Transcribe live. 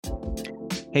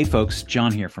Hey folks,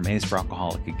 John here from A's for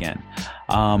Alcoholic again.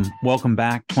 Welcome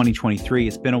back, 2023.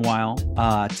 It's been a while.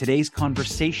 Today's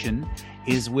conversation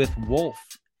is with Wolf.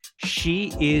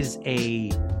 She is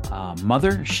a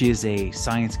mother. She is a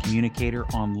science communicator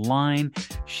online.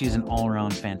 She's an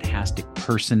all-around fantastic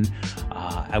person.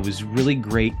 It was really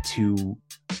great to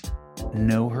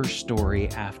know her story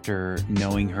after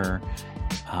knowing her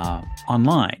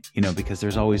online, because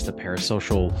there's always the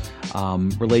parasocial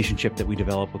relationship that we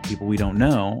develop with people we don't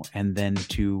know. And then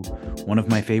one of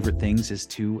my favorite things is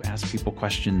to ask people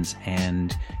questions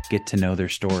and get to know their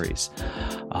stories.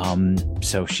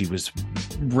 So she was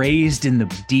raised in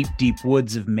the deep, deep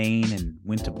woods of Maine and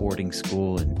went to boarding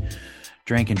school and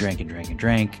drank.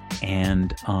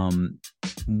 And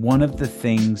one of the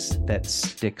things that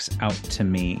sticks out to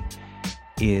me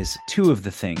is two of the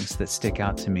things that stick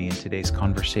out to me in today's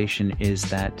conversation is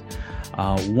that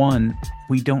one,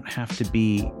 we don't have to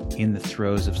be in the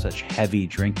throes of such heavy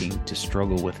drinking to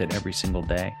struggle with it every single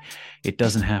day. It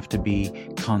doesn't have to be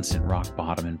constant rock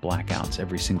bottom and blackouts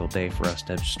every single day for us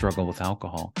to struggle with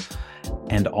alcohol.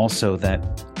 And also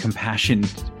that compassion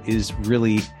is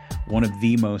really one of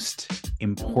the most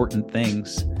important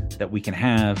things that we can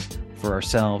have for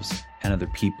ourselves and other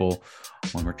people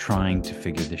when we're trying to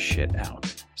figure this shit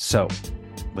out. So,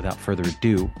 without further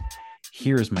ado,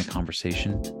 here is my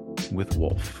conversation with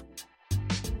Wolf.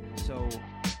 So,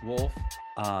 Wolf,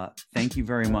 thank you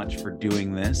very much for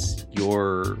doing this.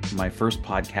 You're my first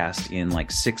podcast in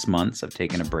like 6 months. I've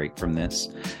taken a break from this,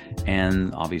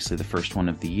 and obviously the first one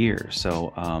of the year.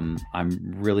 So, I'm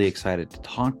really excited to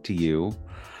talk to you.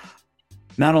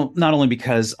 Not only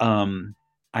because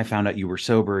I found out you were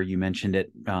sober. You mentioned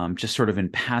it just sort of in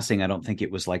passing. I don't think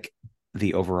it was like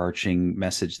the overarching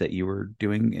message that you were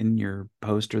doing in your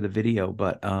post or the video,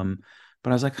 but I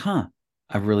was like,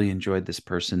 I've really enjoyed this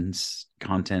person's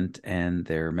content and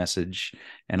their message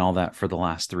and all that for the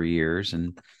last 3 years.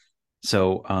 And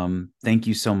so thank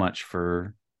you so much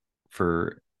for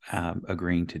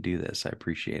agreeing to do this. I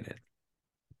appreciate it.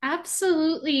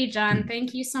 Absolutely, John.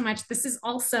 Thank you so much. This is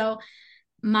also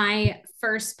my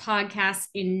first podcast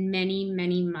in many,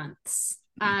 many months.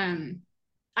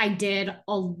 I did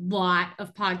a lot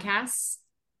of podcasts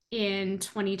in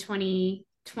 2020,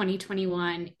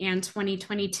 2021, and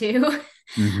 2022,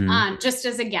 just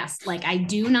as a guest. Like, I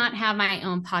do not have my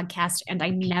own podcast and I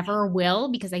never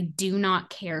will because I do not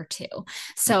care to.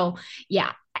 So,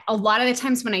 yeah, a lot of the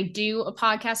times when I do a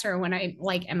podcast or when I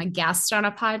am a guest on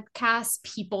a podcast,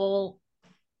 people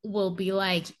will be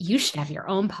like, you should have your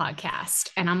own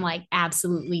podcast. And I'm like,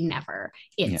 absolutely never.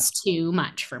 It's too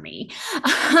much for me.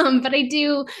 But I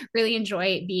do really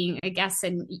enjoy being a guest.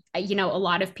 And, a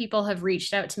lot of people have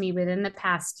reached out to me within the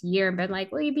past year and been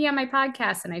like, will you be on my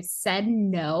podcast? And I've said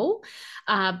no.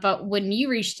 But when you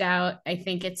reached out, I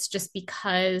think it's just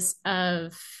because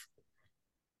of,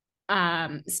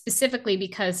 specifically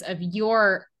because of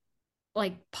your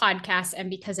podcasts and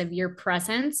because of your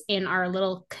presence in our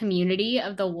little community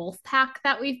of the wolf pack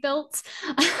that we've built.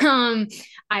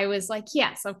 I was like,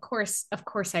 yes, of course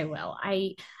I will.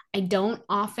 I don't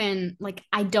often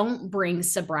I don't bring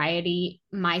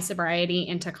my sobriety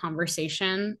into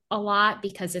conversation a lot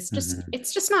because it's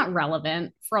just not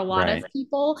relevant for a lot of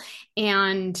people.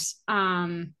 And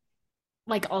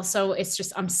also it's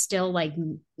just I'm still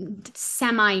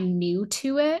semi new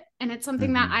to it, and it's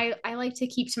something that I like to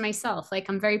keep to myself.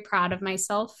 I'm very proud of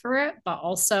myself for it, but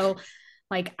also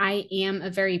I am a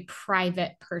very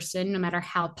private person. No matter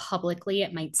how publicly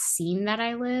it might seem that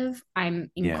I live,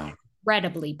 I'm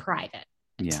incredibly private.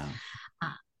 So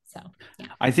yeah.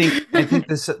 I think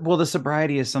the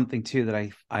sobriety is something too that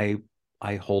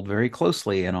I hold very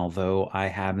closely. And although I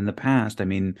have in the past,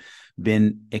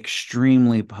 been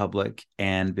extremely public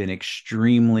and been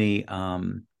extremely,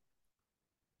 I've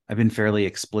been fairly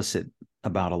explicit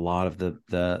about a lot of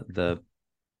the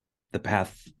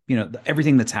path,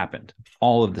 everything that's happened,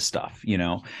 all of the stuff,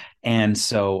 and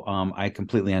so I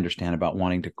completely understand about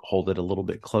wanting to hold it a little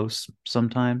bit close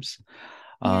sometimes.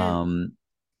 And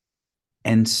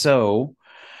so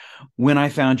when I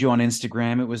found you on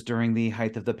Instagram, it was during the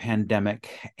height of the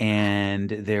pandemic, and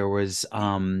there was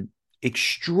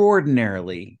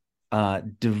extraordinarily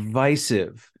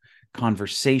divisive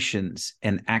conversations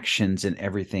and actions and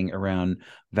everything around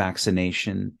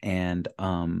vaccination. And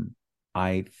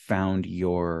I found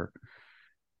your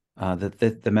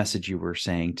the message you were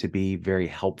saying to be very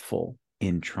helpful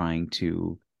in trying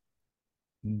to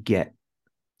get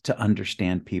to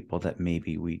understand people that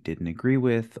maybe we didn't agree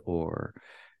with, or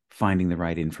finding the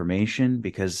right information,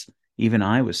 because even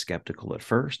I was skeptical at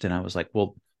first, and I was like,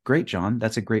 well, great, John,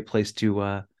 that's a great place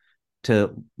to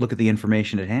look at the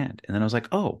information at hand. And then I was like,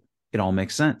 oh, it all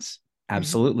makes sense. Mhm.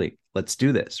 Absolutely. Let's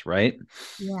do this, right?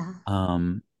 Yeah.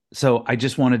 Um, so I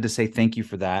just wanted to say thank you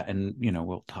for that. And,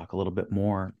 we'll talk a little bit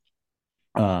more.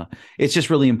 It's just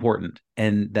really important.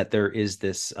 And that there is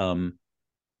this,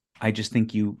 I just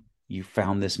think you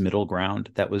found this middle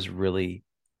ground that was really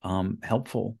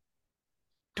helpful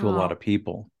to a lot Oh, of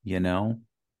people. yeah.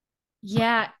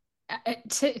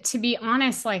 To be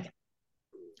honest, like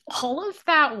all of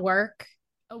that work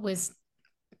was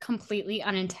completely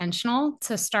unintentional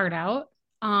to start out.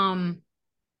 Um,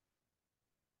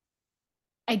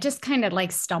 I just kind of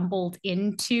like stumbled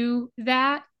into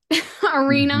that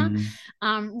arena,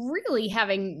 Mhm. really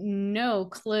having no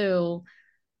clue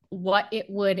what it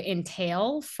would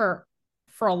entail for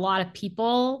a lot of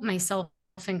people, myself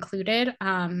included.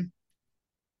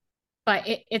 But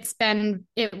it's been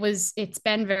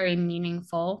very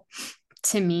meaningful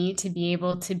to me to be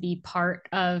able to be part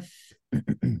of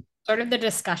sort of the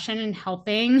discussion and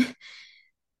helping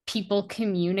people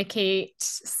communicate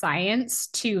science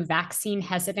to vaccine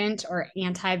hesitant or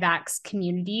anti-vax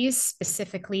communities,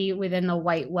 specifically within the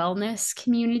white wellness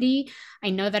community. I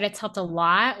know that it's helped a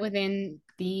lot within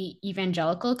the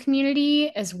evangelical community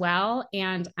as well.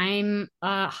 And I'm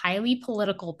a highly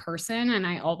political person, and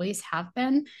I always have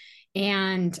been.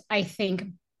 And I think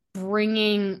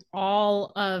bringing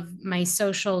all of my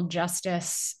social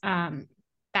justice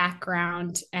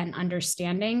background and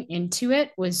understanding into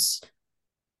it was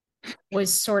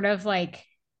sort of like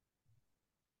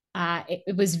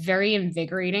it was very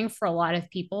invigorating for a lot of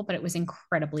people, but it was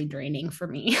incredibly draining for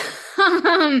me.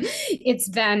 It's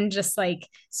been just like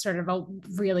sort of a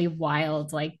really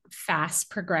wild, like fast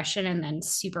progression and then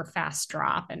super fast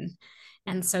drop.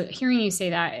 And so hearing you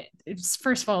say that, it's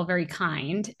first of all very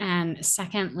kind, and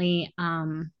secondly,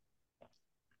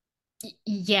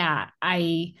 yeah,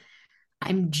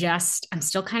 I'm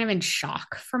still kind of in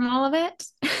shock from all of it.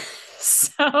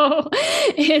 So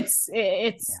it's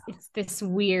this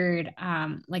weird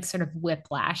like sort of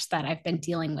whiplash that I've been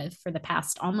dealing with for the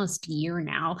past almost year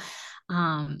now.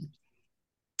 Um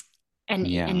and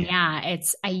Yeah. yeah,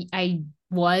 it's I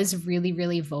was really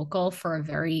really vocal for a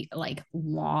very like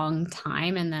long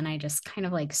time, and then I just kind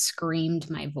of like screamed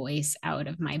my voice out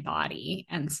of my body,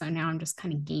 and so now I'm just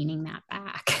kind of gaining that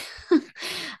back.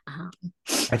 um,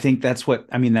 I think that's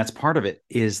part of it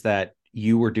is that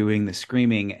you were doing the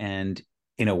screaming and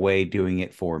in a way doing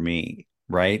it for me,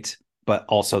 right? But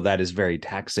also that is very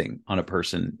taxing on a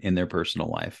person in their personal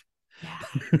life yeah.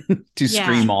 to Yeah.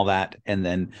 scream all that and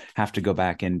then have to go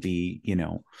back and be,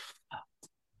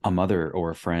 a mother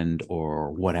or a friend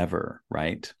or whatever,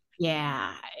 right?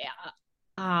 Yeah. Yeah.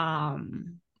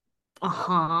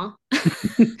 Uh-huh.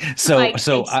 so Like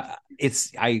so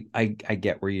it's I, it's I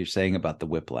get where you're saying about the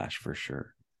whiplash for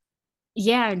sure.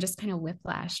 yeah, I'm just kind of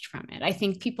whiplashed from it. I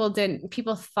think people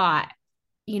thought,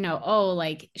 oh,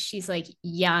 like she's like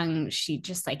young, she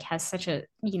just like has such a,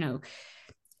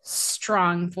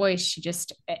 strong voice. She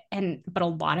just and but a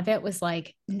lot of it was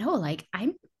like, no, like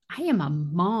I am a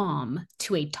mom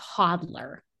to a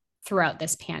toddler throughout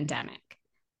this pandemic.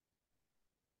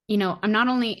 I'm not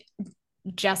only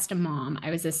just a mom.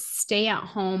 I was a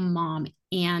stay-at-home mom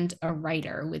and a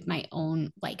writer with my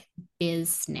own like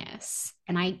business.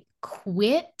 And I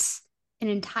quit an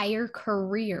entire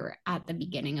career at the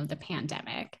beginning of the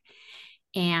pandemic.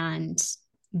 And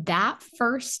that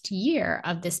first year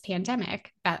of this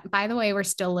pandemic, that by the way, we're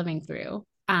still living through.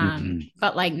 Mhm.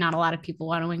 But like not a lot of people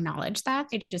want to acknowledge that.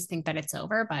 They just think that it's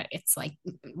over, but it's like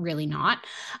really not.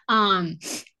 Um,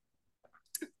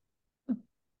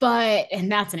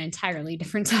 and that's an entirely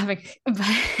different topic. But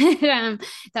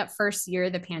that first year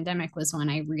of the pandemic was when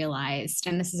I realized,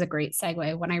 and this is a great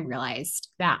segue, when I realized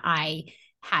that I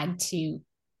had to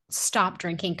stop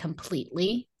drinking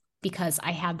completely, because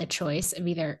I had the choice of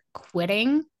either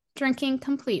quitting drinking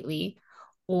completely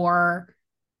or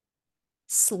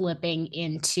slipping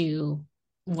into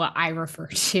what I refer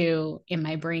to in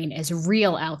my brain as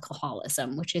real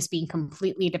alcoholism, which is being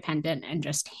completely dependent and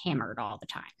just hammered all the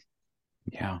time.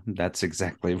 Yeah, that's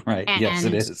exactly right. Yes, it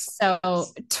And is. so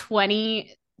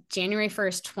 20 January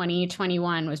 1st,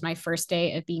 2021 was my first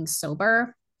day of being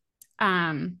sober.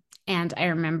 And I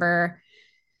remember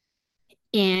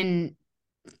in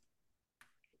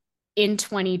in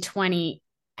 2020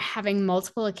 having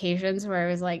multiple occasions where I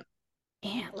was like,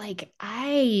 yeah, like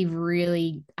I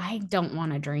don't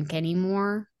want to drink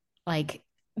anymore. Like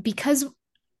because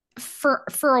for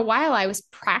a while I was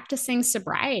practicing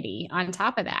sobriety on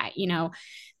top of that,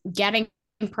 getting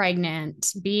pregnant,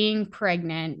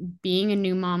 being a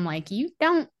new mom, like you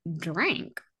don't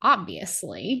drink,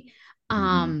 obviously.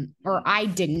 Or I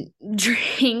didn't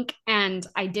drink and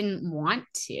I didn't want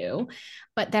to.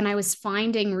 But then I was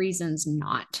finding reasons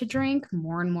not to drink,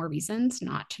 more and more reasons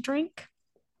not to drink.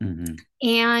 Mm-hmm.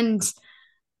 And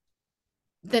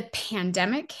the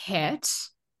pandemic hit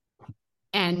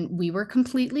and we were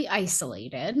completely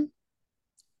isolated.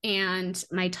 And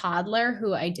my toddler,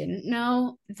 who I didn't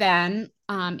know then,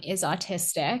 is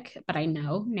autistic, but I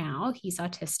know now he's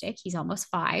autistic. He's almost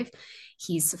 5.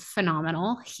 He's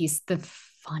phenomenal. He's the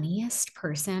funniest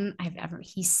person I've ever.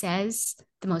 He says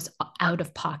the most out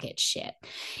of pocket shit.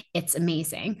 It's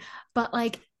amazing. But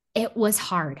like, it was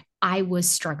hard. I was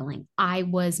struggling. I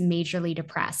was majorly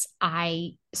depressed.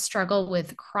 I struggle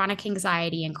with chronic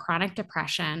anxiety and chronic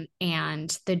depression,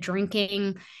 and the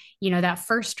drinking, that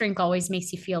first drink always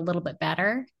makes you feel a little bit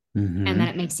better. And then Mm-hmm.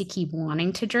 it makes you keep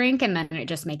wanting to drink. And then it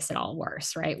just makes it all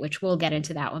worse, right? Which we'll get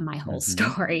into that with my whole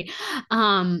Mm-hmm. story.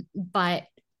 But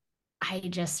I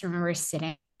just remember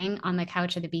sitting on the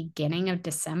couch at the beginning of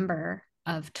December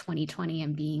of 2020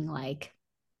 and being like,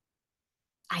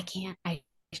 I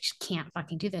just can't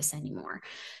fucking do this anymore.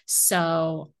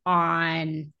 So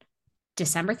on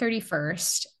December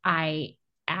 31st, I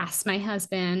asked my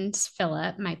husband,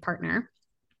 Philip, my partner,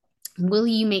 will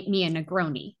you make me a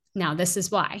Negroni? Now, this is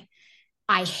why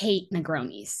I hate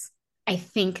Negronis. I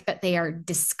think that they are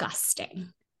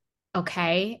disgusting.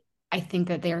 Okay. I think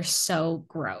that they are so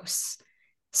gross.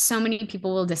 So many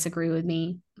people will disagree with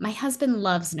me. My husband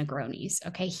loves Negronis.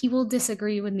 Okay. He will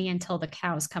disagree with me until the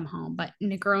cows come home. But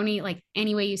Negroni, like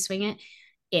any way you swing it,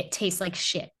 it tastes like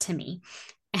shit to me.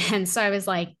 And so I was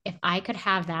like, if I could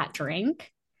have that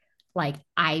drink, like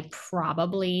I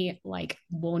probably like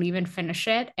won't even finish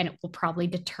it and it will probably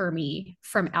deter me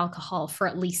from alcohol for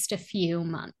at least a few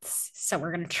months. So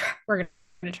we're gonna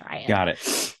try Got it.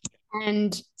 it.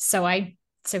 And so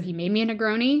he made me a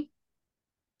Negroni.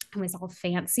 It was all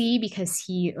fancy because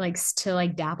he likes to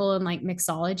like dabble in like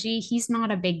mixology. He's not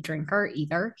a big drinker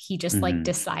either. He just like Mm-hmm.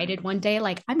 decided one day,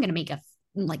 like, I'm gonna make a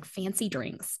like fancy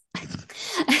drinks.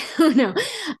 No.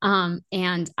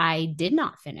 And I did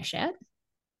not finish it.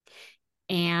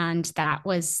 And that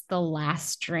was the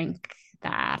last drink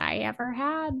that I ever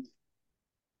had.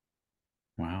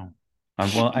 Wow.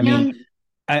 Well, I mean, And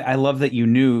I love that you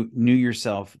knew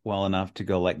yourself well enough to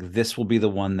go like, this will be the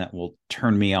one that will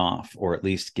turn me off, or at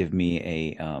least give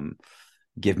me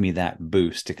that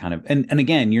boost to kind of, and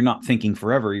again, you're not thinking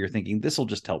forever. You're thinking this will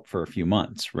just help for a few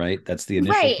months, right? That's the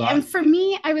initial right. thought. And for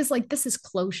me, I was like, this is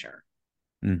closure.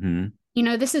 Mm-hmm.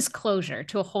 This is closure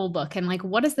to a whole book. And like,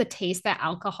 what is the taste that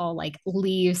alcohol like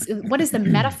leaves? What is the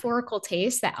metaphorical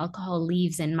taste that alcohol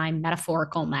leaves in my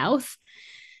metaphorical mouth?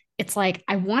 It's like,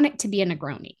 I want it to be a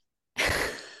Negroni.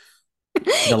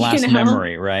 The you last know,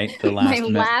 memory, right? The my last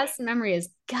last memory is,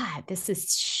 God, this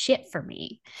is shit for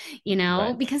me,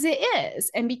 right. because it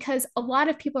is. And because a lot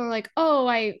of people are like, oh,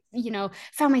 I,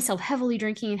 found myself heavily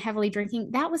drinking and heavily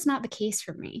drinking. That was not the case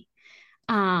for me,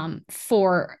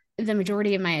 for the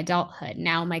majority of my adulthood.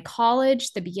 Now, my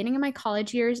college, the beginning of my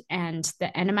college years and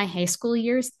the end of my high school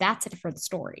years, that's a different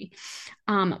story.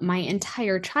 My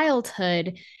entire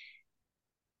childhood,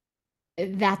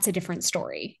 that's a different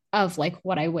story of like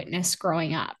what I witnessed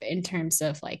growing up in terms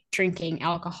of like drinking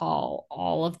alcohol,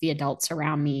 all of the adults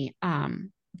around me.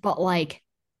 But like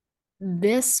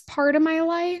this part of my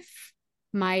life,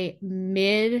 my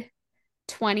mid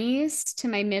 20s to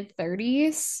my mid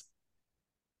 30s,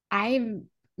 I've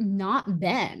not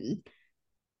been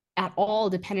at all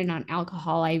dependent on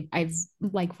alcohol. I've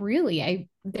like really,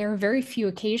 there are very few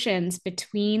occasions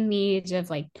between the age of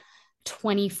like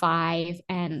 25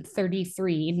 and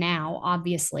 33 now,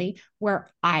 obviously,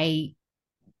 where I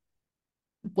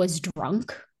was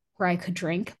drunk, where I could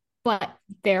drink, but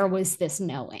there was this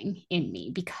knowing in me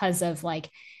because of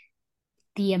like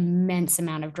the immense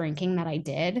amount of drinking that I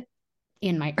did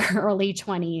in my early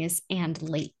 20s and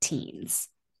late teens,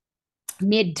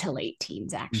 mid to late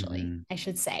teens, actually, Mm-hmm. I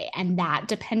should say. And that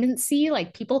dependency,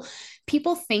 like people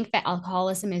think that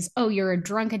alcoholism is, oh, you're a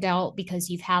drunk adult because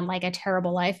you've had like a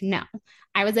terrible life. No,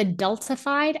 I was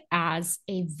adultified as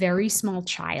a very small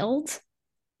child,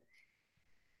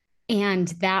 and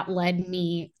that led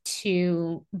me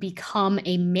to become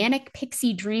a manic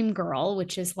pixie dream girl,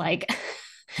 which is like,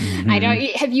 I don't,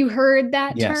 Mm-hmm. have you heard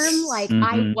that term? Yes. Like,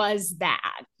 I Mm-hmm. was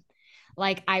that.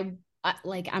 Like,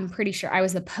 like, I'm pretty sure I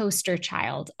was the poster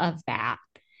child of that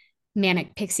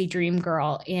manic pixie dream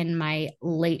girl in my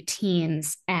late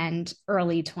teens and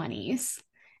early 20s.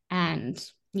 And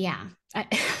yeah,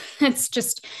 it's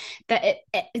just that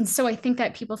and so I think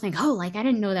that people think, oh, like I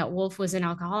didn't know that Wolf was an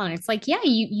alcoholic. And it's like, yeah,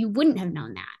 you wouldn't have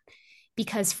known that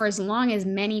because for as long as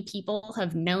many people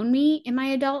have known me in my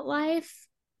adult life,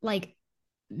 like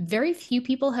very few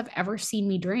people have ever seen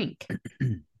me drink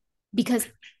because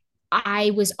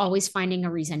I was always finding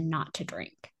a reason not to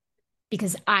drink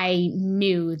because I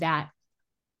knew that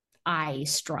I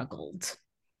struggled.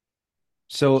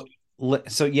 So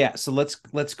so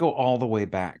let's go all the way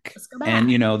back. Let's go And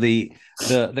back.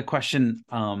 the question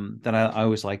that I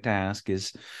always like to ask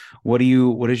is what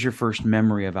is your first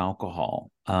memory of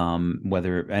alcohol?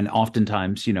 Whether and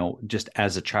oftentimes, just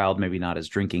as a child, maybe not as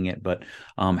drinking it, but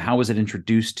how was it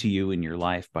introduced to you in your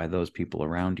life by those people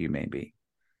around you, maybe?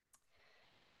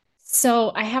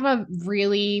 So I have a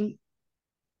really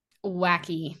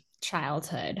wacky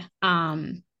childhood.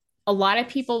 A lot of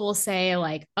people will say,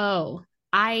 like, oh,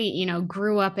 I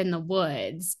grew up in the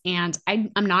woods and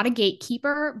I'm not a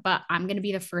gatekeeper, but I'm going to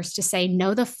be the first to say,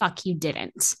 no, the fuck you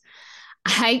didn't.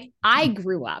 I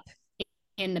grew up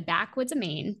in the backwoods of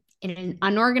Maine in an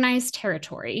unorganized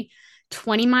territory,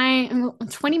 20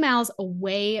 miles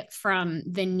away from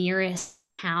the nearest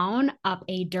town up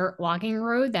a dirt logging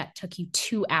road that took you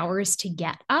 2 hours to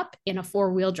get up in a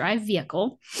four-wheel drive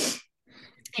vehicle.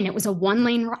 And it was a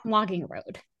one-lane logging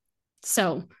road.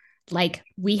 So, like,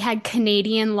 we had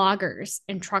Canadian loggers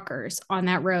and truckers on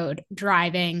that road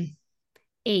driving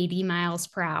 80 miles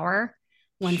per hour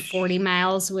when 40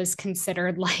 miles was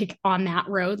considered like on that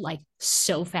road, like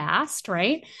so fast,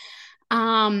 right?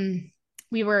 Um,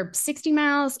 we were 60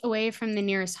 miles away from the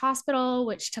nearest hospital,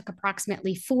 which took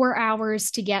approximately 4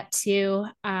 hours to get to.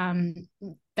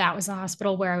 That was the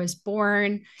hospital where I was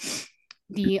born.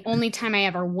 The only times I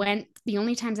ever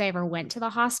went to the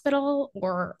hospital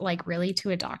or like really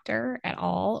to a doctor at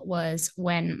all was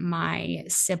when my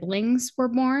siblings were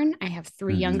born. I have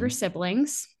three younger Mm-hmm.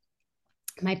 siblings.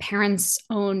 My parents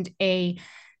owned a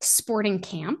sporting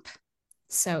camp.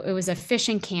 So it was a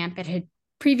fishing camp. It had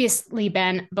previously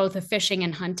been both a fishing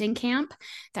and hunting camp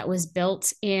that was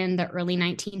built in the early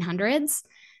 1900s.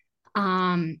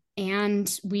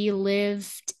 And we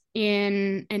lived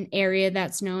in an area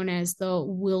that's known as the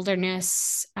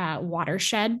Wilderness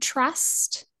Watershed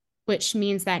Trust, which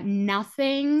means that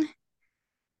nothing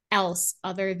else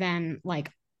other than like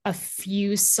a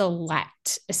few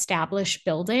select established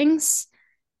buildings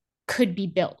could be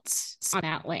built on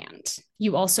that land.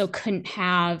 You also couldn't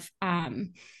have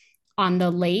on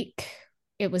the lake,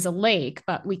 it was a lake,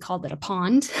 but we called it a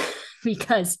pond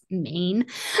because Maine,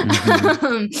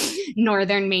 Mm-hmm.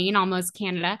 northern Maine, almost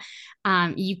Canada.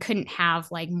 You couldn't have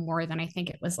like more than I think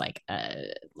it was like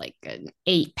an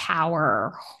 8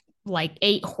 power, like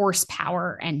 8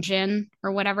 horsepower engine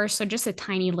or whatever. So just a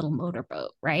tiny little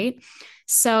motorboat, right?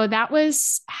 So that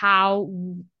was how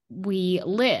we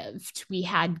lived. We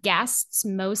had guests,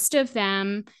 most of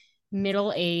them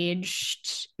middle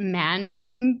aged men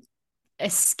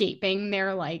escaping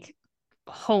their like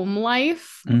home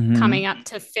life, Mm-hmm. coming up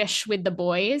to fish with the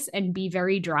boys and be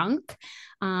very drunk.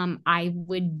 I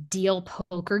would deal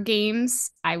poker games.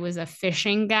 I was a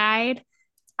fishing guide.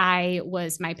 I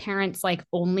was my parents' like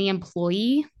only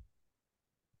employee.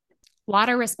 A lot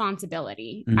of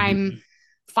responsibility. Mm-hmm. I'm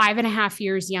 5.5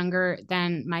 years younger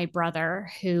than my brother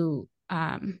who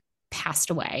passed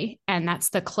away. And that's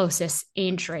the closest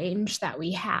age range that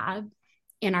we have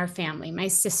in our family. My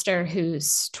sister,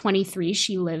 who's 23,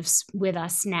 she lives with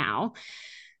us now.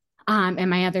 And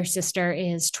my other sister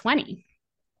is 20,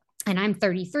 and I'm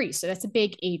 33. So that's a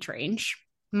big age range.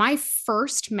 My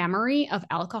first memory of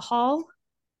alcohol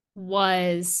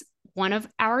was one of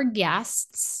our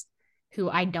guests, who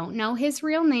I don't know his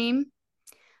real name,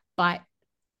 but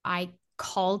I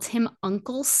called him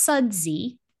Uncle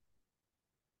Sudsy,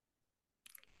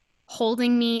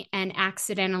 holding me and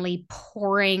accidentally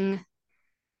pouring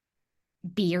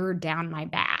beer down my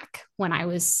back when I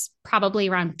was probably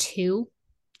around two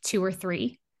or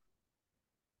three.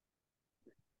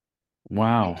 And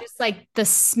Wow. just like the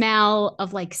smell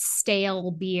of like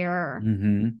stale beer.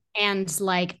 Mm-hmm. And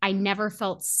like I never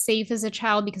felt safe as a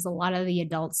child because a lot of the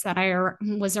adults that I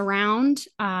was around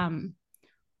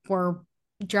were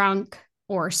drunk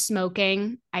or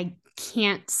smoking. I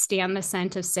can't stand the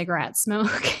scent of cigarette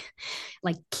smoke.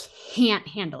 Like can't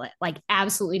handle it. Like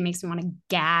absolutely makes me want to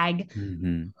gag.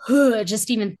 Mm-hmm.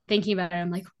 Just even thinking about it, I'm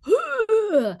like,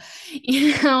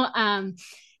 you know,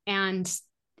 and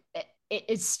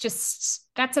it's just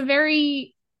that's a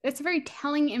very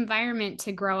telling environment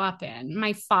to grow up in.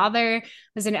 My father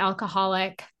was an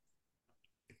alcoholic,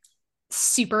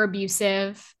 super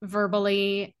abusive,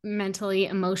 verbally, mentally,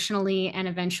 emotionally, and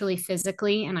eventually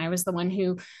physically. And I was the one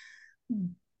who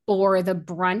bore the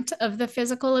brunt of the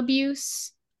physical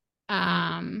abuse.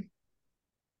 Um,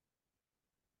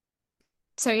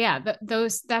 so yeah,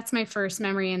 that's my first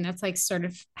memory, and that's like sort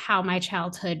of how my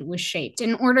childhood was shaped.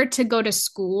 In order to go to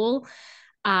school,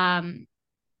 Um,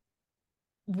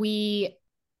 we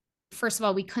first of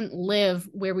all, we couldn't live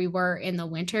where we were in the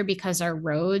winter because our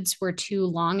roads were too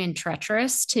long and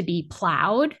treacherous to be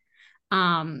plowed.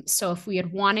 So if we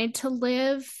had wanted to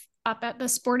live up at the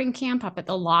sporting camp, up at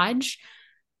the lodge,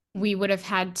 we would have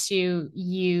had to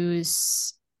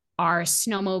use our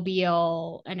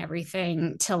snowmobile and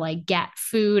everything to like get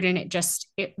food, and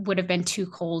it would have been too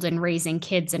cold, and raising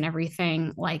kids and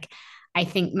everything, like I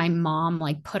think my mom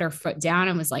like put her foot down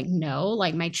and was like, no,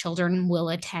 like my children will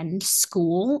attend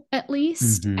school at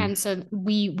least. Mm-hmm. And so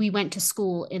we went to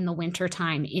school in the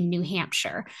wintertime in New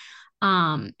Hampshire.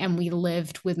 And we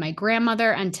lived with my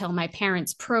grandmother until my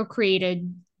parents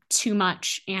procreated too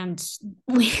much, and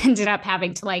we ended up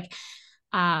having to like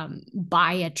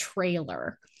buy a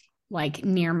trailer like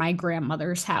near my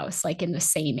grandmother's house, like in the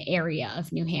same area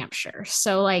of New Hampshire.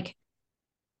 So like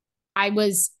I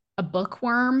was a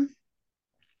bookworm.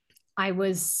 I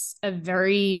was a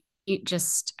very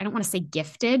just, I don't want to say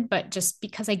gifted, but just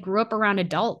because I grew up around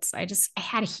adults, I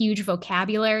had a huge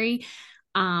vocabulary.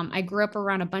 I grew up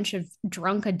around a bunch of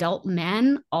drunk adult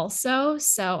men also.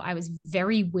 So I was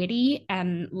very witty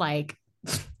and like,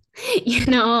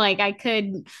 like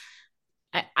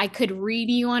I could read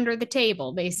you under the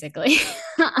table basically.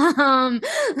 um,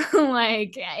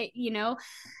 like,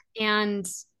 and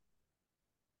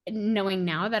knowing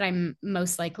now that I'm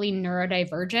most likely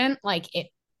neurodivergent, like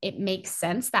it makes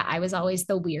sense that I was always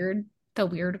the weird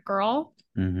girl.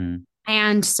 Mm-hmm.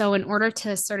 And so in order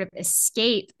to sort of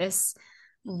escape this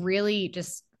really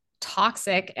just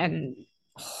toxic and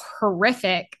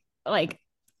horrific like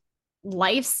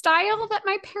lifestyle that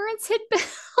my parents had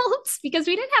built, because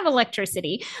we didn't have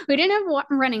electricity, we didn't have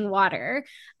running water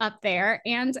up there,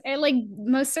 and I like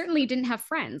most certainly didn't have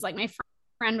friends. Like my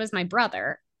friend was my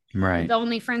brother. Right. The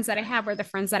only friends that I have were the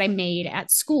friends that I made at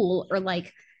school, or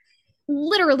like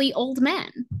literally old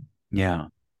men. Yeah.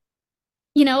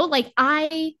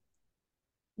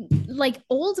 Like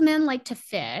old men like to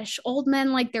fish, old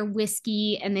men like their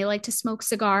whiskey, and they like to smoke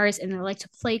cigars, and they like to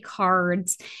play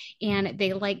cards, and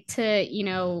they like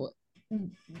to,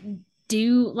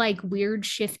 do like weird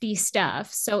shifty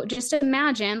stuff. So just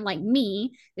imagine like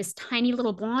me, this tiny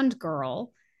little blonde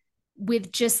girl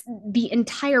with just the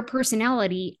entire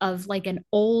personality of like an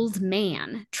old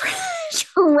man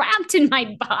trapped in my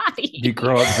You body.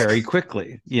 grow up very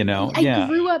quickly, you know? I Yeah.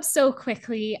 grew up so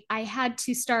quickly. I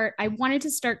wanted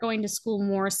to start going to school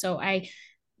more. So I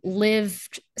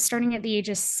lived, starting at the age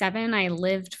of 7, I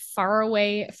lived far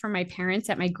away from my parents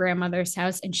at my grandmother's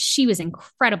house. And she was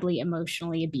incredibly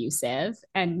emotionally abusive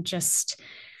and just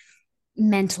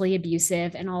mentally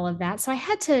abusive and all of that. So I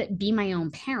had to be my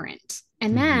own parent.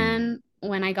 And Mm-hmm. then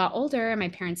when I got older and my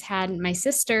parents had my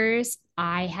sisters,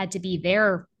 I had to be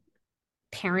their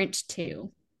parent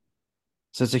too.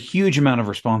 So it's a huge amount of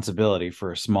responsibility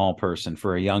for a small person,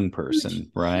 for a young Huge,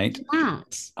 person, right? huge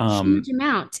amount, Um, huge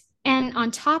amount. And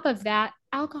on top of that,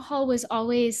 alcohol was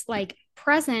always like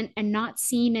present and not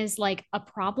seen as like a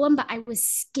problem, but I was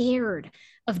scared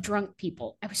of drunk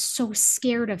people. I was so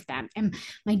scared of them. And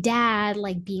my dad,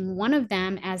 like being one of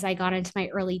them, as I got into my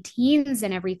early teens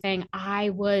and everything,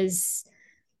 I was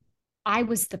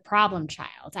the problem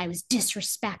child. I was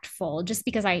disrespectful just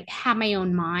because I had my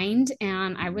own mind,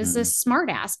 and I was a mhm.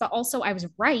 smartass, but also I was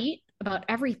right about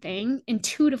everything.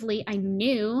 Intuitively, I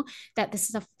knew that this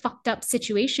is a fucked up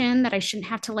situation that I shouldn't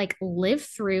have to like live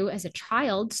through as a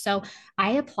child. So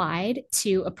I applied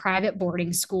to a private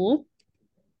boarding school,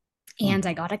 Oh, and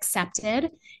I got accepted,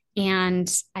 and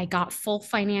I got full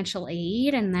financial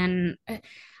aid. And then I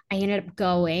ended up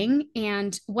going.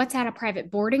 And what's at a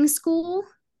private boarding school?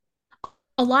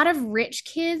 A lot of rich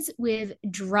kids with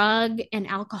drug and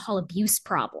alcohol abuse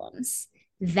problems.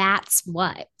 That's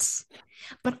what.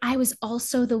 But I was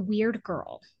also the weird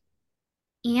girl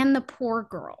and the poor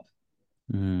girl.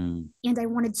 mm, And I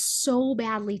wanted so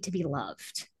badly to be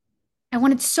loved. I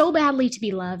wanted so badly to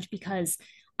be loved because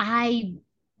I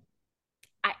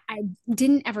I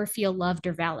didn't ever feel loved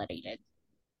or validated.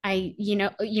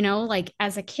 Like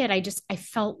as a kid, I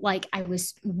felt like I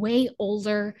was way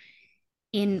older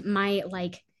in my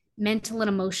like mental and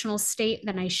emotional state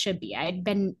than I should be. I had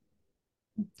been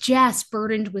just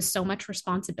burdened with so much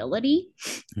responsibility.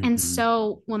 And mhm.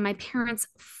 so when my parents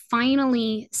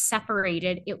finally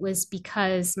separated, it was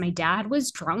because my dad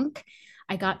was drunk.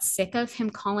 I got sick of him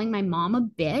calling my mom a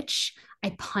bitch.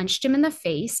 I punched him in the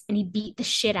face, and he beat the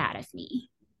shit out of me.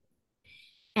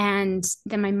 And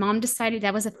then my mom decided,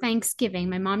 that was a Thanksgiving.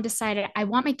 My mom decided, I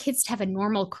want my kids to have a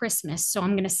normal Christmas. So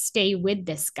I'm going to stay with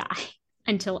this guy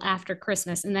until after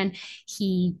Christmas. And then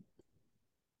he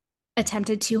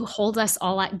attempted to hold us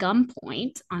all at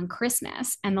gunpoint on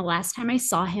Christmas. And the last time I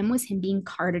saw him was him being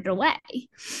carted away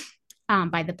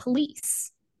by the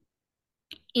police.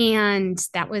 And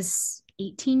that was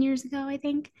 18 years ago, I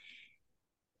think.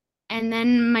 And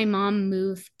then my mom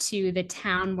moved to the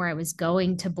town where I was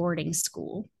going to boarding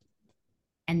school.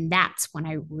 And that's when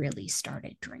I really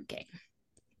started drinking.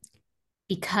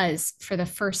 Because for the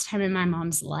first time in my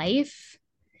mom's life,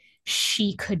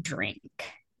 she could drink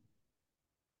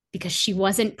because she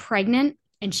wasn't pregnant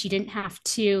and she didn't have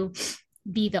to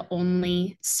be the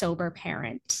only sober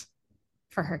parent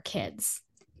for her kids,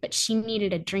 but she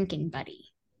needed a drinking buddy.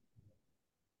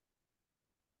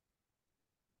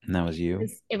 And that was you?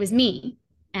 It was me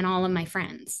and all of my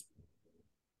friends.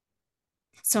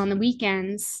 So on the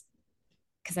weekends,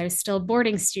 because I was still a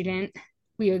boarding student,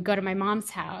 we would go to my mom's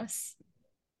house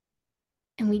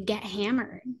and we'd get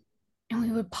hammered and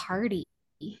we would party.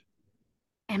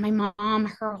 And my mom,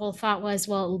 her whole thought was,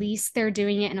 well, at least they're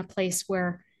doing it in a place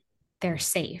where they're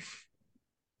safe.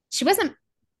 She wasn't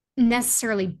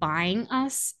necessarily buying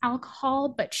us alcohol,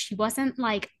 but she wasn't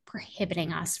like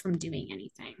prohibiting us from doing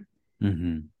anything.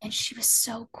 Mm-hmm. And she was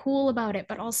so cool about it,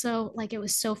 but also like it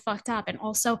was so fucked up. And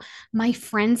also, my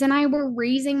friends and I were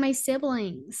raising my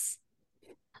siblings,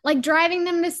 like driving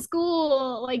them to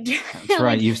school, like, That's right.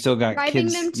 like You've still got driving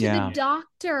kids. them to the Yeah.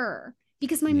 doctor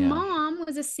because my Yeah. mom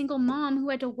was a single mom who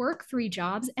had to work 3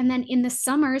 jobs. And then in the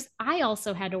summers, I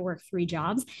also had to work 3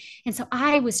 jobs. And so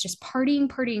I was just partying,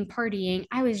 partying, partying.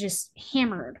 I was just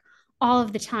hammered all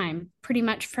of the time, pretty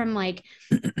much from like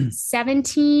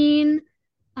 17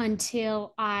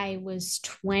 until I was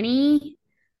 20.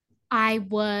 I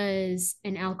was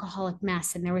an alcoholic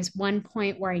mess. And there was one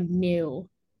point where I knew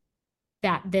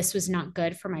that this was not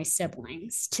good for my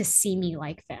siblings to see me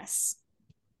like this.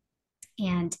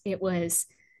 And it was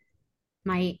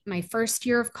my first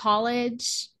year of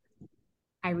college.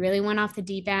 I really went off the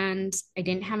deep end. I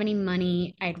didn't have any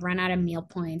money. I'd run out of meal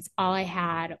points. All I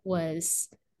had was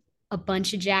a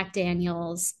bunch of Jack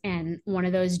Daniels and one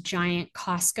of those giant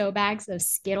Costco bags of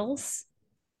Skittles.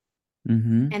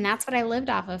 Mm-hmm. And that's what I lived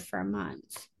off of for a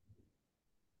month.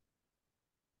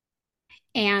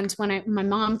 And when my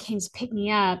mom came to pick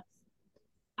me up,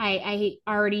 I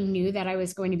already knew that I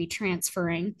was going to be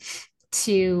transferring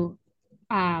to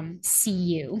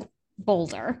CU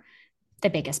Boulder, the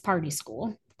biggest party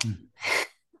school. Mm-hmm.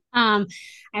 I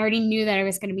already knew that I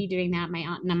was going to be doing that. My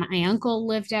aunt and my uncle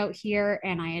lived out here,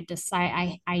 and I had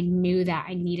decided I knew that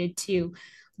I needed to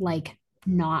like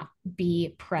not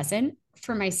be present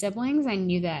for my siblings. I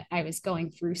knew that I was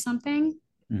going through something.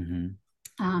 Mm-hmm.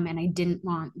 And I didn't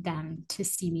want them to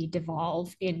see me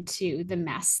devolve into the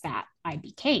mess that I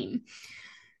became.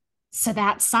 So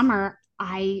that summer,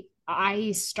 I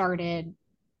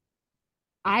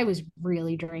was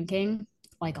really drinking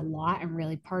like a lot and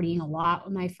really partying a lot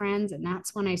with my friends. And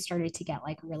that's when I started to get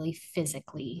like really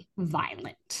physically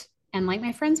violent. And like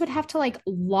my friends would have to like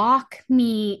lock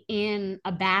me in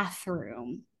a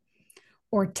bathroom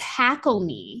or tackle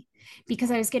me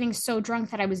because I was getting so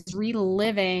drunk that I was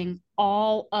reliving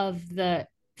all of the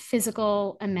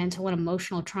physical and mental and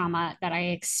emotional trauma that I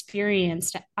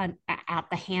experienced at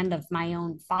the hand of my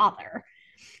own father,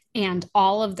 and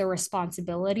all of the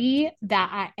responsibility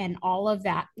and all of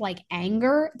that like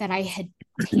anger that I had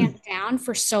tamped down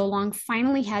for so long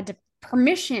finally had to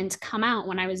permission to come out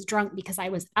when I was drunk because I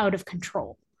was out of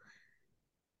control.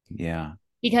 Yeah.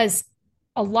 Because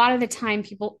a lot of the time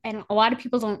a lot of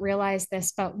people don't realize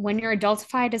this, but when you're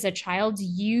adultified as a child,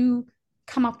 you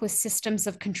come up with systems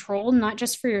of control, not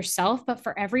just for yourself, but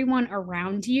for everyone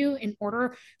around you in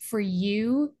order for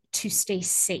you to stay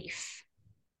safe.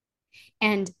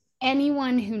 And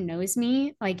anyone who knows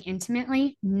me like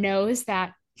intimately knows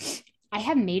that I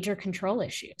have major control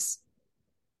issues.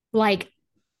 Like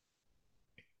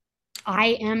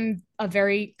I am a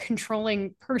very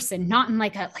controlling person, not in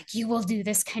like a like you will do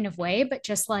this kind of way, but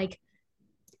just like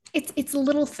it's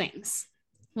little things.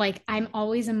 Like I'm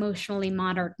always emotionally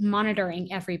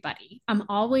monitoring everybody. I'm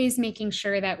always making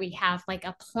sure that we have like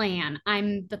a plan.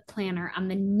 I'm the planner. I'm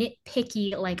the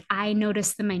nitpicky. Like I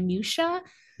notice the minutia,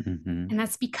 Mm-hmm. and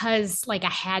that's because like I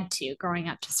had to growing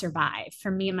up to survive for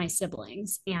me and my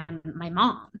siblings and my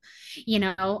mom, you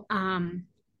know.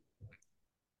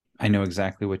 I know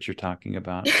exactly what you're talking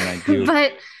about, and I do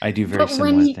but I do very but when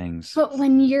similar you things. but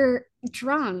when you're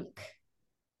drunk,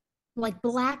 like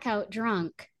blackout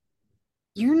drunk,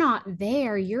 you're not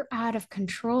there, you're out of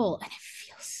control, and it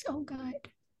feels so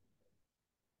good.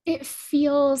 It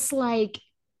feels like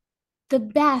the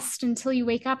best until you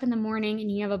wake up in the morning and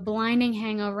you have a blinding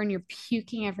hangover and you're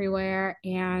puking everywhere,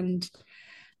 and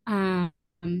um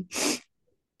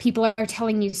people are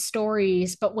telling you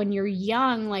stories, but when you're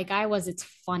young, like I was, it's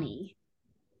funny.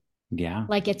 Yeah.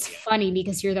 Like it's funny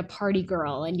because you're the party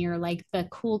girl and you're like the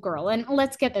cool girl. And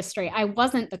let's get this straight. I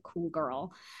wasn't the cool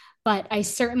girl, but I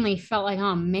certainly felt like,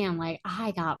 oh man, like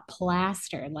I got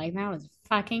plastered. Like that was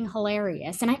fucking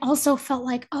hilarious. And I also felt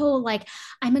like, oh, like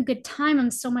I'm a good time.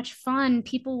 I'm so much fun.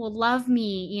 People will love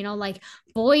me. Like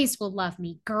boys will love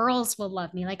me. Girls will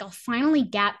love me. Like I'll finally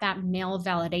get that male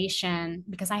validation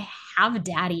because I have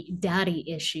daddy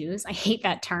issues. I hate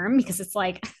that term because it's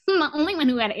like the only one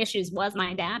who had issues was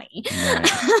my daddy.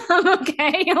 Right.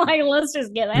 Okay. Like let's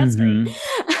just get that straight.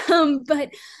 Mm-hmm.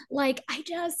 But like I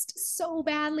just so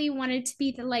badly wanted to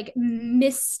be the like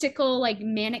mystical like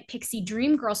manic pixie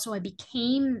dream girl, so I became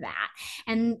that.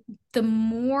 And the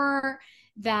more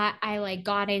that I like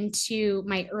got into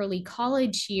my early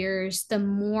college years, the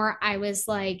more I was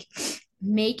like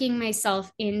making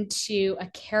myself into a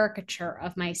caricature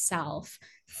of myself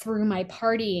through my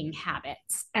partying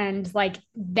habits. And like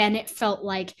then it felt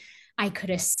like I could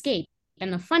escape.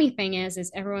 And the funny thing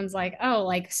is everyone's like, oh,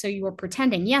 like, so you were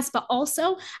pretending. Yes, but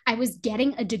also I was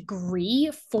getting a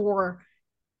degree for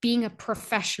being a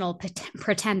professional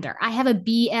pretender. I have a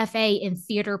BFA in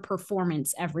theater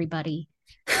performance, everybody.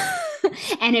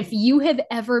 And if you have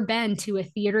ever been to a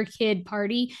theater kid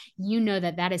party, you know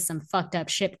that that is some fucked up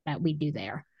shit that we do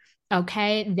there.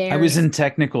 Okay. I There was is, in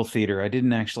technical theater. I did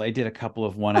a couple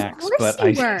of one of acts, course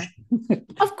but you were.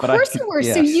 Of but I course you could, were.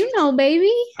 So yes, you know,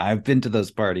 baby. I've been to those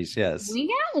parties. Yes. We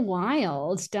got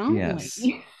wild, don't Yes.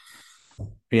 we?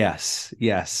 Yes.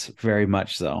 Yes. Very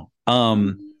much so. I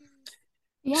mean,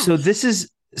 yeah. So this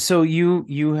is, so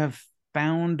you have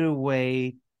found a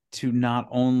way to not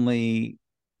only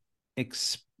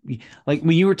ex like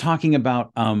when you were talking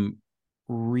about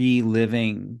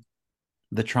reliving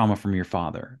the trauma from your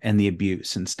father and the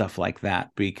abuse and stuff like that,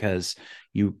 because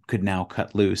you could now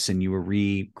cut loose and you were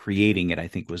recreating it, I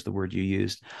think was the word you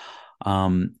used.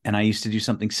 And I used to do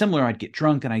something similar. I'd get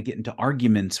drunk and I'd get into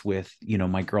arguments with,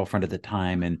 my girlfriend at the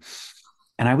time, and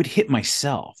I would hit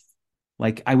myself.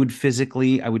 Like I would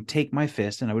take my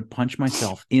fist and I would punch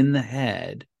myself in the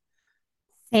head.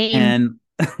 Same. And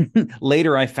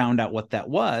later I found out what that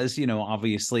was,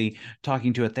 obviously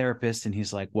talking to a therapist, and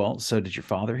he's like, well, so did your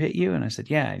father hit you? And I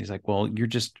said, yeah. And he's like, well,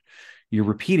 you're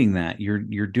repeating that.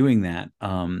 You're doing that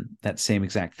same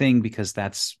exact thing because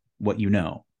that's what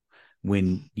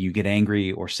when you get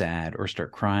angry or sad or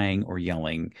start crying or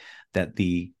yelling, that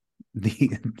the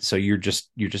so you're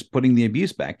just putting the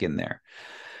abuse back in there.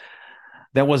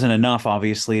 That wasn't enough,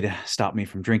 obviously, to stop me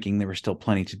from drinking. There was still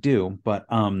plenty to do, but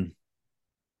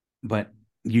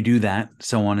you do that,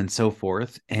 so on and so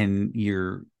forth, and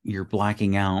you're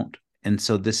blacking out. And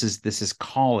so this is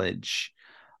college.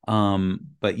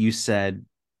 But you said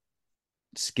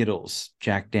Skittles,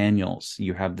 Jack Daniels,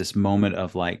 you have this moment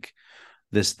of like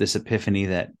this epiphany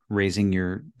that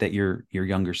your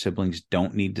younger siblings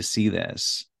don't need to see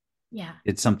this. Yeah.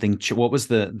 It's something. What was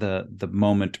the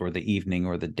moment or the evening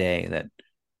or the day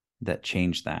that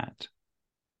changed that?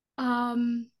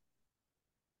 Um,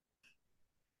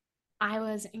 I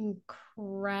was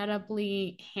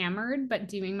incredibly hammered, but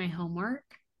doing my homework.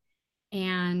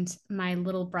 And my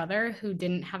little brother, who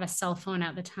didn't have a cell phone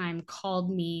at the time, called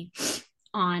me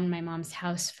on my mom's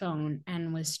house phone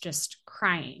and was just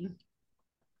crying.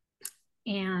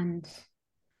 And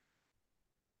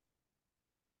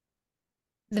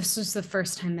this was the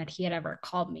first time that he had ever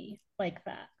called me like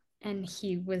that. And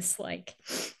he was like,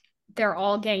 they're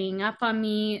all ganging up on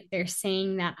me. They're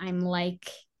saying that I'm like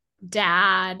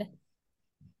dad.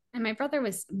 And my brother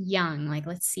was young. Like,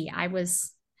 let's see, how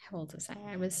old was I?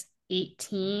 I was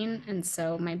 18. And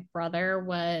so my brother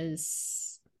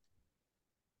was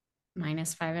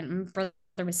 -5. And my brother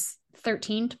was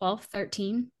 13, 12,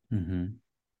 13. Mm-hmm.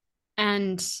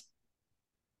 And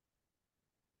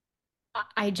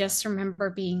I just remember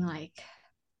being like,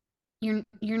 you're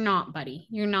not, buddy.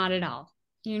 You're not at all.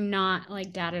 You're not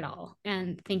like dad at all.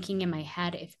 And thinking in my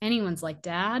head, if anyone's like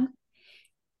dad,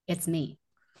 it's me.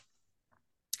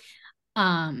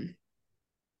 Um,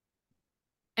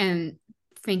 and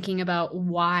thinking about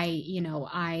why,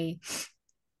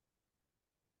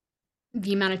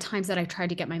 the amount of times that I tried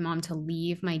to get my mom to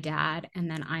leave my dad,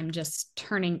 and then I'm just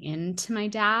turning into my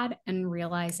dad and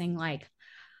realizing like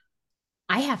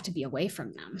I have to be away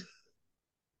from them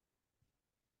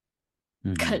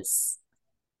Mm-hmm. because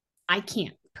I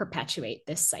can't perpetuate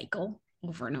this cycle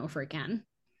over and over again.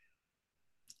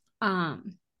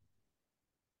 Um,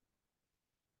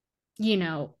 you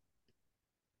know,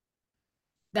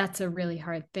 that's a really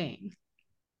hard thing.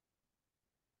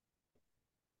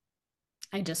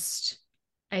 I just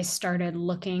I started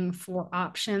looking for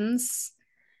options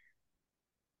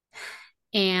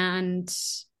And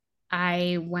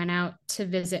I went out to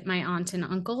visit my aunt and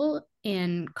uncle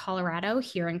in Colorado,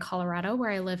 here in Colorado,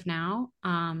 where I live now.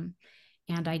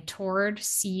 And I toured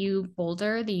CU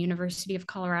Boulder, the University of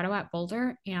Colorado at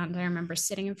Boulder. And I remember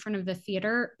sitting in front of the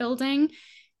theater building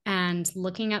and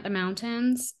looking at the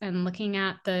mountains and looking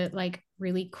at the like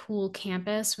really cool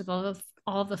campus with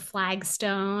all the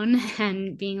flagstone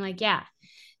and being like, yeah,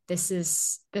 this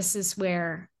is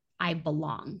where I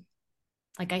belong.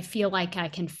 Like I feel like I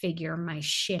can figure my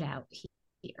shit out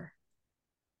here.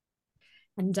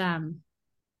 And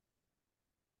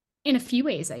in a few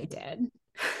ways I did.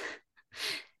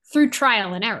 Through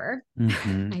trial and error.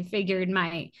 Mm-hmm. I figured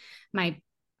my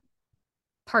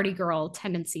party girl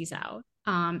tendencies out.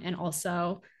 And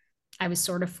also I was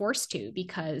sort of forced to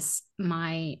because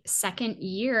my second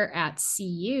year at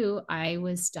CU, I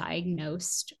was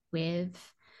diagnosed with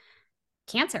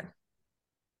cancer,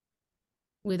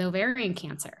 with ovarian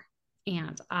cancer.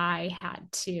 And I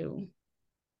had to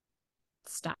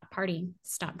stop partying,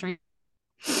 stop drinking.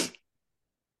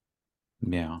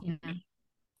 Yeah. You know?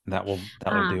 That'll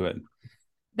do it.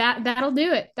 That'll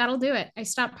do it. That'll do it. I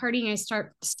stopped partying,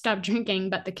 stopped drinking,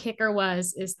 but the kicker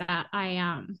is that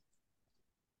I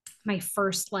my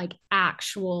first like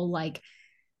actual like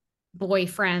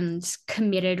boyfriend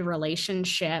committed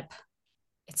relationship.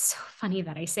 It's so funny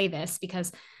that I say this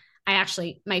because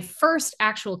my first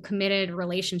actual committed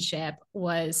relationship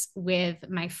was with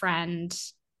my friend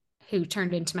who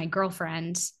turned into my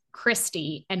girlfriend,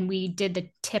 Christy, and we did the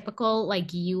typical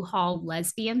like U-Haul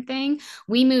lesbian thing.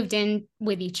 We moved in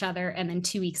with each other and then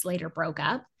 2 weeks later broke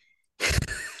up.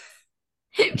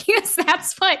 Because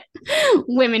that's what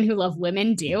women who love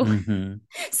women do. Mm-hmm.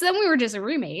 So then we were just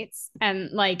roommates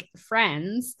and like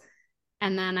friends.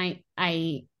 And then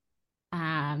I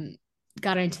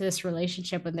got into this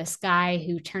relationship with this guy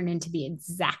who turned into be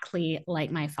exactly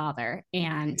like my father.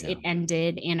 And Yeah. it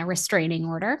ended in a restraining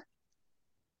order.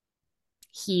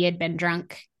 He had been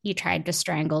drunk. He tried to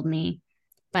strangle me.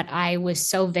 But I was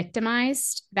so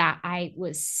victimized that I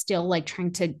was still like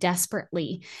trying to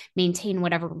desperately maintain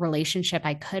whatever relationship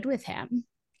I could with him,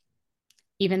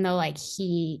 even though like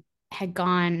he had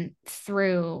gone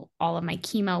through all of my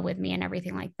chemo with me and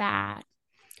everything like that.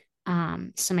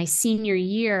 So my senior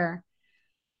year,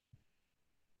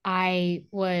 I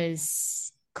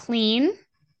was clean.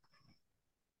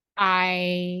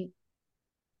 I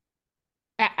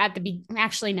at the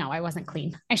actually no, I wasn't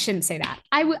clean. I shouldn't say that.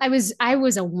 I was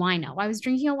a wino. I was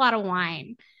drinking a lot of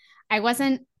wine. I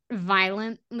wasn't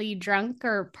violently drunk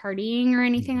or partying or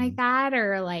anything Mm-hmm. like that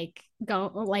or like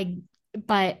go like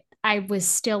but I was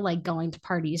still like going to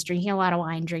parties, drinking a lot of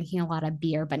wine, drinking a lot of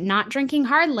beer, but not drinking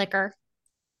hard liquor.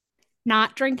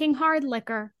 Not drinking hard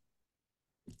liquor.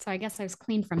 So I guess I was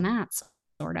clean from that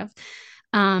sort of.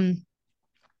 Um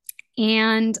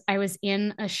and I was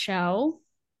in a show,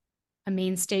 a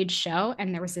main stage show,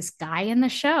 and there was this guy in the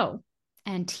show,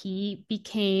 and he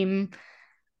became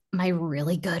my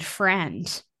really good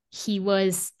friend. He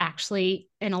was actually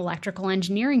an electrical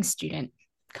engineering student,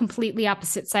 completely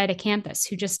opposite side of campus,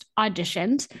 who just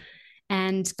auditioned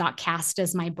and got cast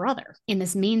as my brother in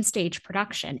this main stage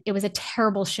production. It was a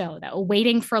terrible show, though.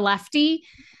 Waiting for Lefty.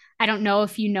 I don't know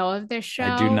if you know of this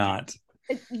I do show. not.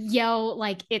 Yo,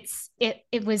 like it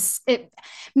was it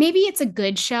maybe it's a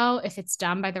good show if it's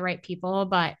done by the right people,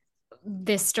 but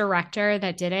this director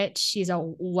that did it, she's a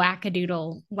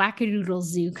wackadoodle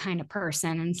zoo kind of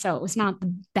person, and so it was not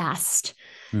the best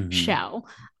Mm-hmm. show.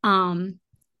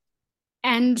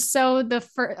 And so the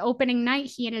opening night,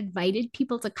 he had invited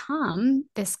people to come.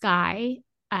 This guy,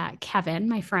 Kevin,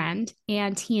 my friend,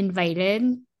 and he invited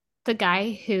the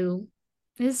guy who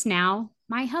is now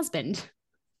my husband.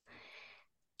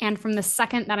 And from the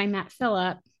second that I met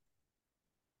Philip,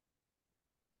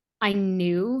 I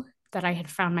knew that I had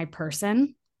found my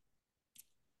person.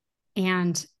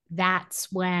 And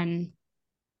that's when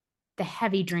the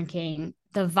heavy drinking,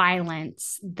 the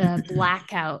violence, the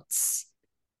blackouts,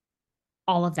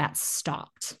 all of that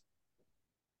stopped.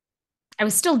 I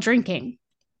was still drinking,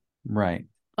 Right.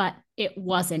 but it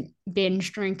wasn't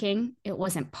binge drinking. It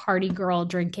wasn't party girl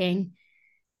drinking.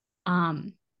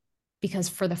 Um, because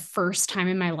for the first time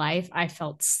in my life, I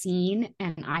felt seen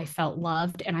and I felt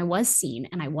loved, and I was seen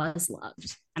and I was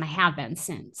loved, and I have been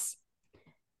since.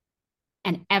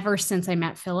 And ever since I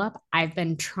met Philip, I've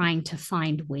been trying to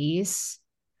find ways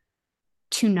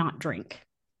to not drink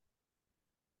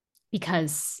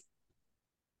because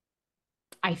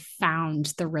I found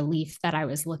the relief that I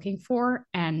was looking for.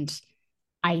 And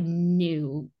I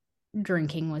knew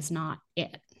drinking was not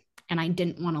it. And I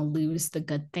didn't want to lose the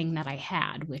good thing that I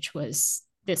had, which was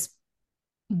this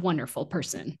wonderful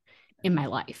person in my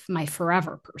life, my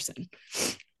forever person.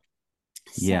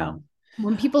 Yeah. So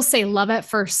when people say love at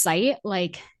first sight,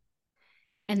 like,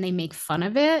 and they make fun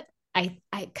of it,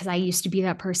 because I used to be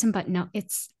that person, but no,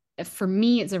 it's, for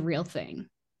me, it's a real thing.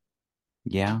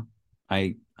 Yeah.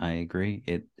 I agree.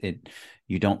 It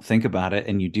you don't think about it,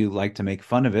 and you do like to make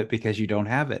fun of it because you don't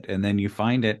have it. And then you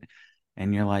find it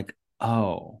and you're like,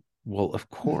 "Oh, well, of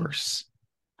course.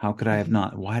 How could I have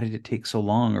not? Why did it take so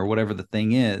long?" Or whatever the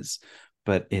thing is,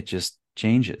 but it just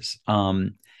changes.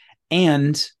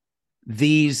 And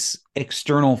these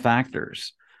external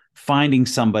factors, finding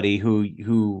somebody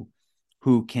who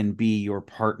can be your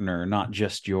partner, not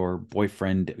just your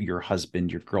boyfriend, your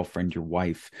husband, your girlfriend, your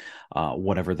wife,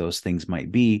 whatever those things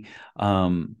might be,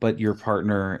 but your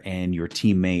partner and your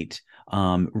teammate,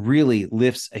 really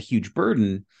lifts a huge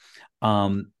burden.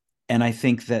 And I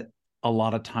think that a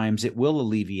lot of times it will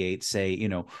alleviate, say,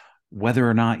 whether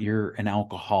or not you're an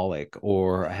alcoholic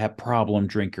or a problem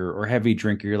drinker or heavy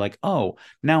drinker. You're like, oh,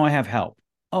 now I have help.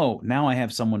 Oh, now I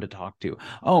have someone to talk to.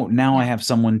 Oh, now I Yeah. have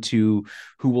someone who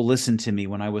will listen to me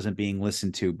when I wasn't being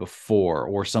listened to before,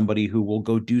 or somebody who will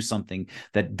go do something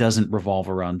that doesn't revolve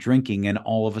around drinking. And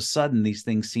all of a sudden, these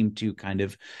things seem to kind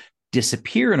of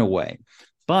disappear in a way.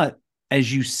 But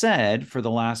as you said, from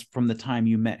the time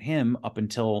you met him up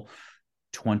until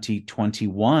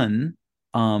 2021,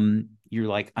 you're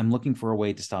like, I'm looking for a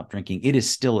way to stop drinking. It is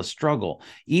still a struggle,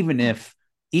 even if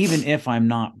I'm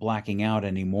not blacking out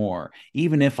anymore,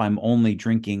 even if I'm only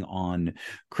drinking on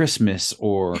Christmas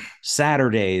or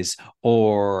Saturdays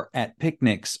or at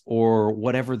picnics or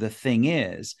whatever the thing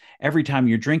is. Every time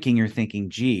you're drinking, you're thinking,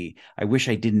 gee, I wish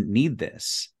I didn't need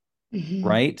this. Mm-hmm.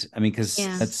 Right? I mean, because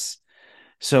Yeah. that's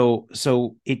so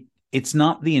it's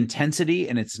not the intensity,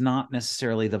 and it's not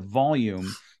necessarily the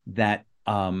volume that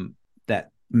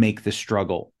make the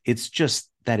struggle. It's just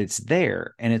that it's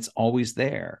there, and it's always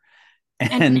there.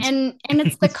 and And and and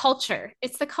it's the culture,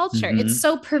 it's mhm,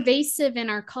 so pervasive in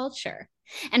our culture,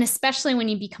 and especially when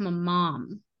you become a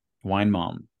mom. wine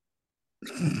mom.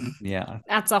 Yeah.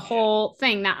 That's a whole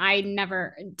thing that I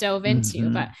never dove into.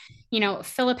 But Hmm.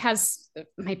 Philip has,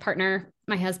 my partner,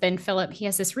 my husband Philip, he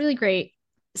has this really great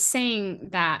saying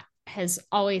that has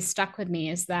always stuck with me,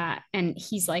 is that, and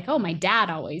he's like, oh, my dad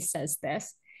always says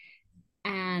this,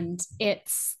 and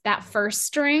it's that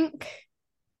first drink,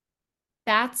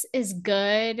 that's as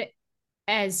good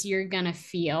as you're gonna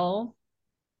feel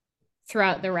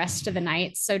throughout the rest of the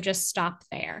night. So just stop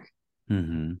there.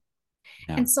 Hmm.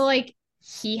 Yeah. And so, like,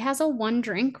 he has a one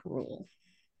drink rule.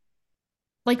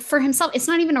 Like, for himself, it's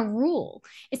not even a rule.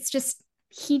 It's just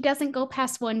he doesn't go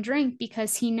past one drink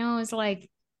because he knows, like,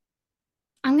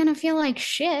 I'm going to feel like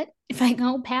shit if I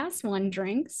go past one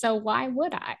drink. So why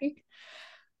would I?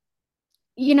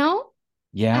 You know?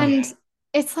 Yeah. And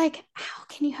it's like, how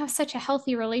can you have such a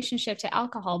healthy relationship to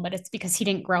alcohol? But it's because he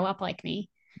didn't grow up like me.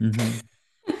 Hmm.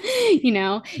 He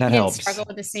That didn't helps. struggle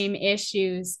with the same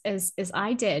issues as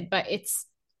I did, but it's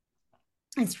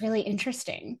really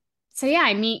interesting. So yeah,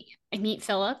 I meet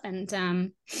Philip, and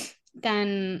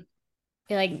then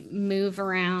we like move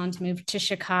around, move to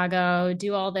Chicago,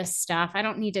 do all this stuff. I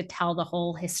don't need to tell the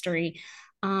whole history.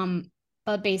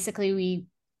 But basically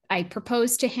I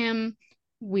propose to him,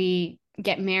 we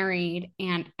get married,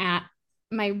 and at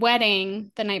my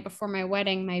wedding, the night before my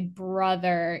wedding, my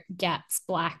brother gets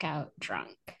blackout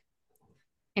drunk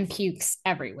and pukes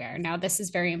everywhere. Now, this is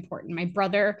very important. My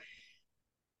brother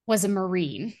was a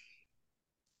Marine,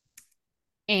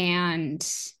 and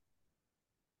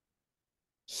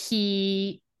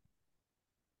he,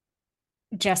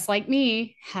 just like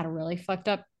me, had a really fucked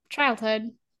up childhood.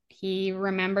 He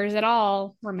remembered it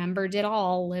all,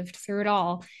 lived through it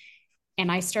all.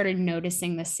 And I started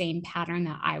noticing the same pattern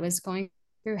that I was going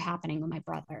through happening with my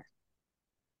brother.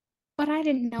 But I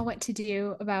didn't know what to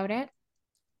do about it.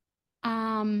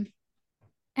 Um,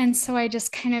 and so I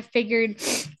just kind of figured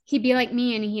he'd be like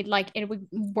me, and he'd like, it would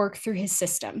work through his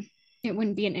system. It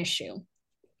wouldn't be an issue.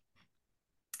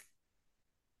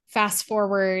 Fast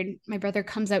forward, my brother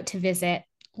comes out to visit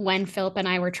when Philip and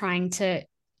I were trying to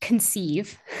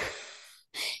conceive.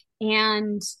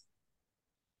 And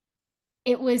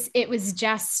it was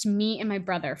just me and my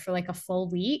brother for like a full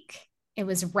week. It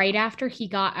was right after he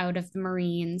got out of the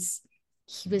Marines.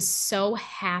 He was so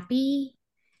happy.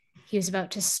 He was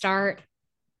about to start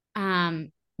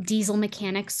um, diesel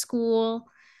mechanic school,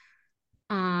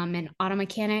 and auto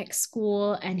mechanic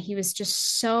school, and he was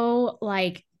just so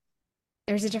like,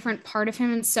 there's a different part of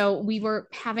him. And so we were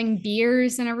having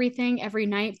beers and everything every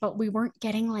night, but we weren't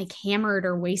getting like hammered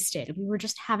or wasted. We were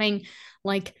just having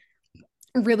like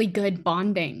really good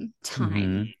bonding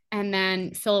time. Hmm. And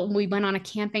then Phil, we went on a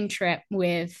camping trip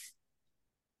with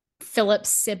Philip's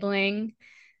sibling,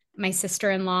 my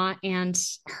sister-in-law, and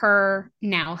her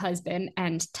now husband,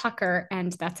 and Tucker.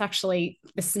 And that's actually,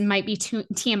 this might be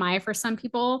TMI for some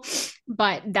people,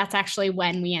 but that's actually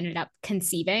when we ended up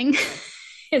conceiving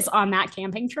is on that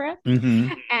camping trip.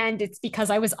 Mm-hmm. And it's because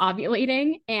I was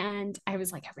ovulating and I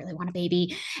was like, I really want a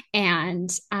baby.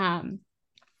 And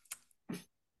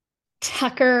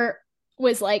Tucker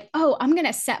was like, oh, I'm going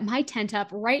to set my tent up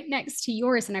right next to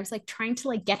yours. And I was like trying to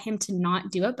like get him to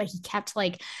not do it, but he kept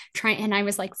like trying. And I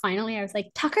was like, finally, I was like,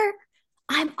 Tucker,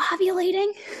 I'm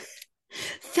ovulating.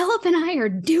 Philip and I are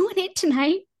doing it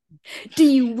tonight. Do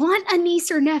you want a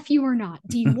niece or nephew or not?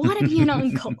 Do you want to be an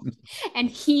uncle? And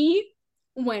he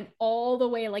went all the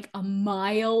way like a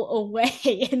mile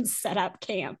away and set up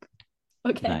camp.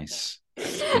 Okay. Nice.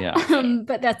 Yeah.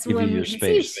 But that's Give you when your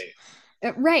space.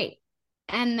 Right.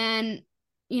 And then,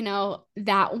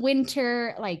 that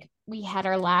winter, like we had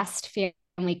our last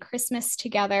family Christmas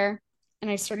together. And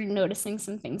I started noticing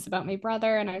some things about my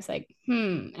brother. And I was like,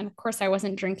 And of course, I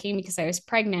wasn't drinking because I was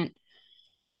pregnant.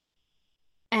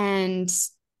 And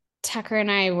Tucker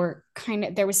and I were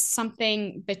there was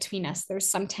something between us. There was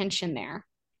some tension there.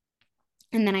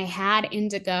 And then I had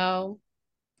Indigo.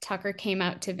 Tucker came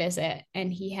out to visit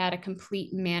and he had a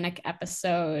complete manic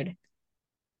episode.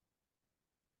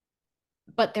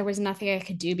 But there was nothing I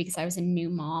could do because I was a new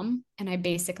mom. And I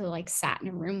basically like sat in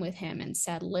a room with him and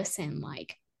said, listen,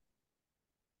 like,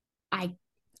 I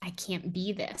can't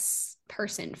be this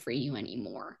person for you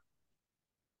anymore.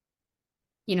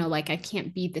 Like I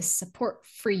can't be this support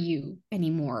for you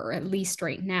anymore, or at least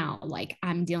right now. Like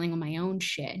I'm dealing with my own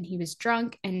shit. And he was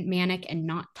drunk and manic and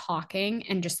not talking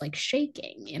and just like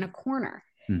shaking in a corner.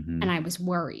 Mm-hmm. And I was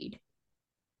worried.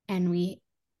 And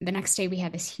the next day we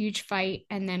had this huge fight.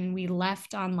 And then we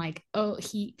left on like,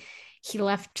 he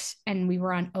left and we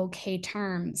were on okay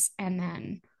terms. And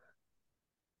then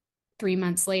 3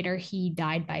 months later, he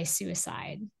died by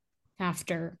suicide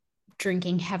after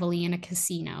drinking heavily in a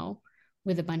casino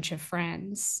with a bunch of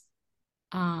friends.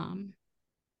 And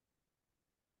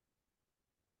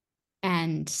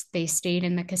they stayed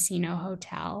in the casino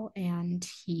hotel and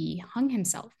he hung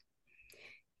himself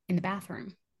in the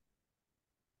bathroom.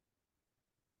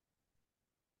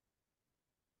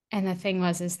 And the thing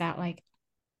is that like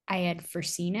I had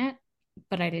foreseen it,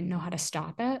 but I didn't know how to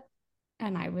stop it.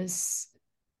 And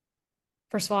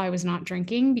first of all, I was not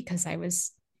drinking because I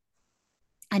was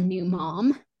a new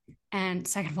mom. And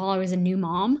second of all, I was a new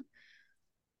mom.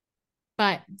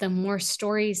 But the more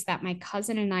stories that my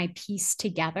cousin and I pieced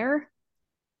together,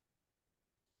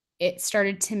 it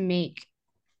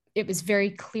was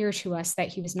very clear to us that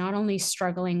he was not only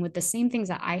struggling with the same things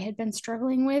that I had been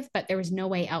struggling with, but there was no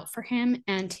way out for him.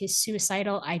 And his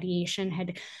suicidal ideation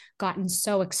had gotten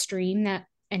so extreme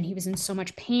and he was in so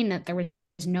much pain that there was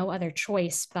no other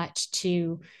choice but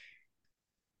to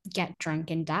get drunk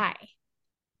and die.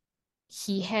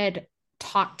 He had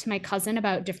talked to my cousin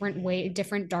about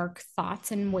different dark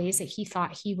thoughts and ways that he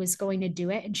thought he was going to do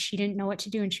it. And she didn't know what to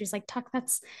do. And she was like, Tuck,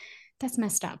 that's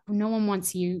messed up. No one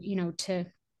wants you,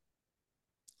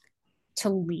 to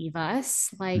leave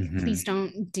us. Like, please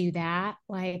don't do that.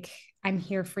 Like, I'm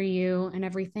here for you and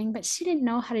everything. But she didn't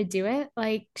know how to do it.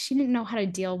 Like, she didn't know how to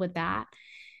deal with that.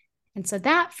 And so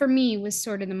that for me was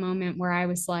sort of the moment where I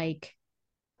was like,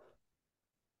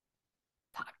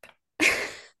 fuck.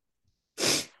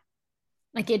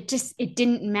 Like it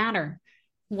didn't matter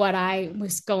what I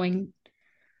was going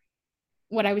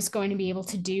to be able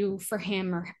to do for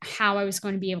him or how I was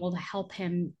going to be able to help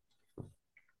him.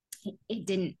 It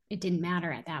didn't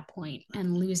matter at that point.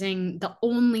 And losing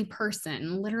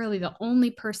literally the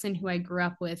only person who I grew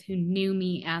up with, who knew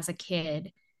me as a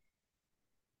kid,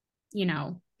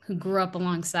 who grew up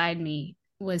alongside me,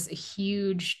 was a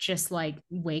huge just like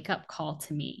wake up call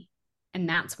to me. And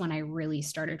that's when I really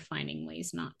started finding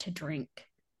ways not to drink.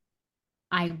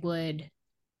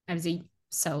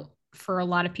 So for a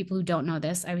lot of people who don't know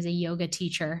this, I was a yoga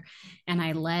teacher and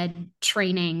I led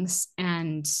trainings.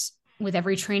 And with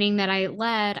every training that I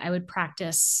led, I would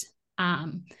practice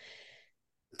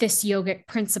this yogic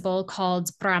principle called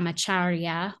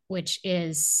brahmacharya, which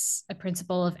is a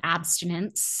principle of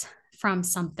abstinence from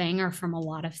something or from a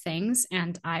lot of things.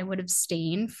 And I would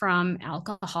abstain from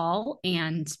alcohol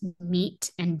and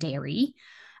meat and dairy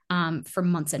for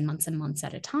months and months and months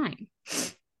at a time.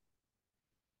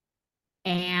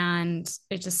 And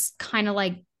it just kind of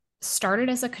like started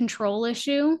as a control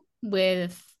issue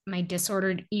with my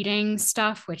disordered eating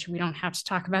stuff, which we don't have to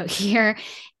talk about here,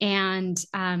 and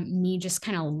me just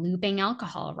kind of looping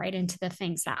alcohol right into the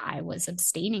things that I was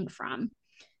abstaining from.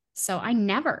 So I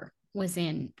never was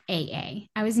in AA.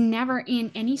 I was never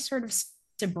in any sort of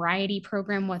sobriety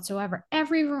program whatsoever.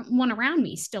 Everyone around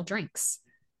me still drinks.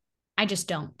 I just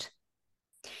don't.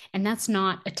 And that's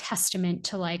not a testament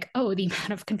to like, oh, the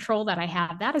amount of control that I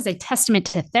have. That is a testament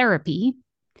to therapy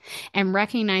and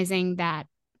recognizing that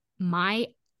my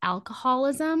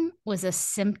alcoholism was a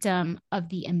symptom of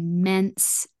the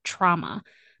immense trauma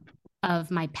of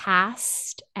my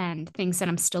past and things that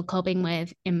I'm still coping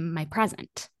with in my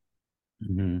present.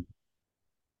 Mm-hmm.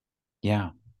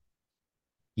 Yeah.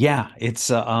 Yeah,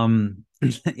 it's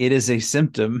it is a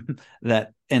symptom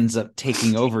that ends up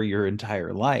taking over your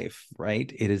entire life,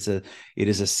 right? It is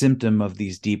a symptom of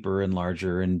these deeper and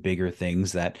larger and bigger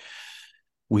things that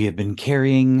we have been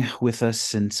carrying with us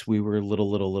since we were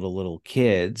little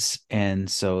kids. And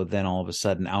so then all of a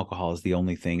sudden alcohol is the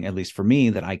only thing, at least for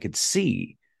me, that I could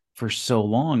see for so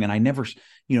long. And I never,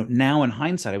 now in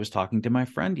hindsight, I was talking to my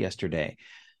friend yesterday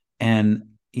and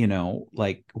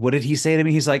like, what did he say to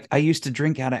me? He's like, I used to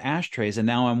drink out of ashtrays and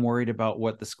now I'm worried about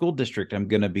what the school district I'm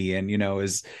going to be in,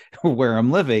 is where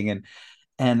I'm living.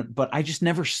 But I just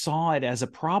never saw it as a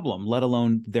problem, let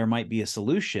alone there might be a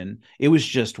solution. It was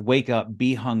just wake up,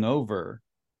 be hungover,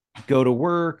 go to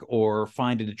work or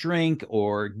find a drink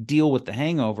or deal with the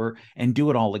hangover and do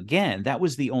it all again. That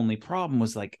was the only problem,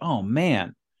 was like, oh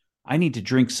man, I need to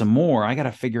drink some more. I got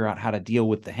to figure out how to deal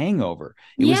with the hangover.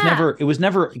 Yeah. It was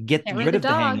never get Get rid of rid the of the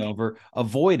dog. hangover,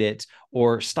 avoid it,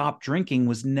 or stop drinking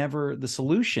was never the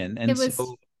solution. It And was,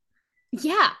 so,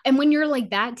 yeah. And when you're like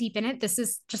that deep in it, this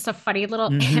is just a funny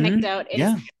little anecdote is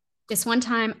yeah. this one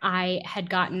time I had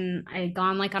gone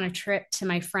like on a trip to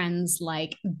my friend's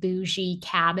like bougie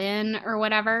cabin or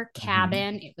whatever Mhm.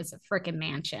 cabin. It was a freaking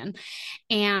mansion.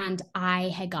 And I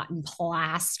had gotten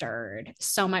plastered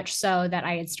so much so that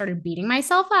I had started beating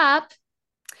myself up.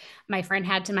 My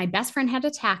best friend had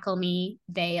to tackle me.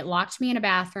 They locked me in a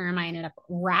bathroom. I ended up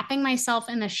wrapping myself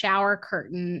in the shower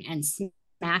curtain and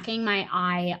smacking my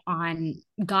eye on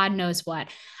God knows what.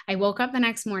 I woke up the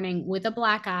next morning with a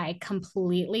black eye,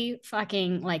 completely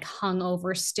fucking like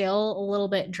hungover, still a little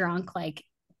bit drunk, like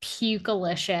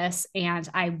pukelicious. And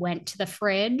I went to the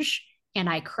fridge and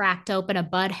I cracked open a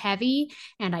Bud Heavy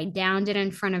and I downed it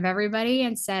in front of everybody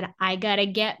and said, I gotta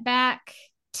get back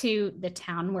to the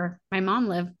town where my mom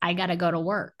lived. I gotta go to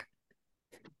work.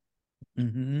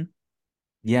 Mhm.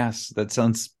 Yes, that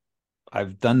sounds,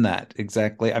 I've done that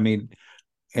exactly. I mean,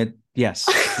 yes,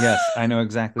 I know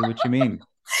exactly what you mean.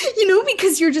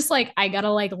 Because you're just like, I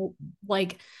gotta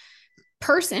like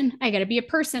person. I gotta be a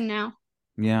person now.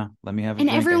 Yeah, let me have a And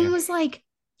drink. everyone was like,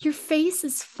 your face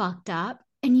is fucked up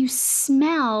and you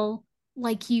smell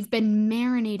like you've been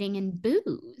marinating in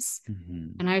booze.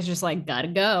 Mhm. And I was just like, gotta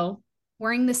go.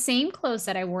 Wearing the same clothes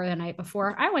that I wore the night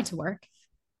before, I went to work.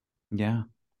 Yeah.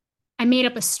 I made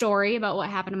up a story about what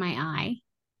happened to my eye.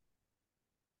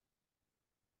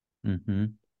 hmm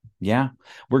Yeah.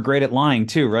 We're great at lying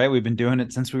too, right? We've been doing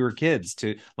it since we were kids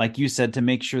to, like you said, to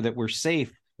make sure that we're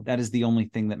safe. That is the only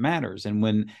thing that matters. And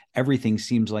when everything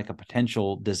seems like a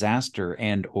potential disaster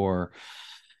and or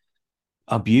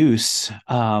abuse,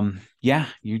 yeah,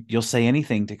 you'll say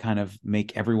anything to kind of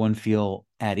make everyone feel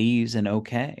at ease and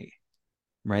okay.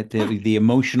 Right, Yeah. the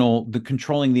emotional, the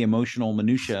controlling the emotional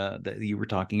minutia that you were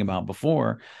talking about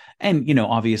before. And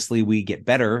obviously we get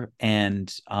better,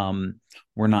 and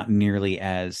we're not nearly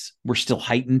as, we're still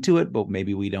heightened to it, but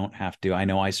maybe we don't have to. I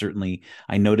know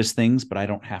I notice things, but I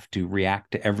don't have to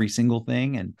react to every single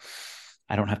thing, and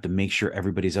I don't have to make sure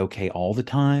everybody's okay all the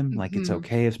time. Like, it's Mm-hmm.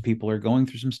 okay if people are going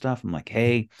through some stuff. I'm like,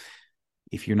 hey,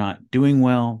 if you're not doing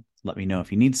well, let me know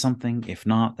if you need something. If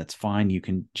not, that's fine. You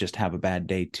can just have a bad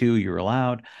day too. You're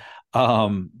allowed.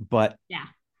 But Yeah.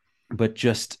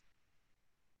 just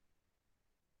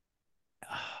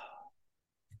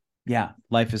yeah,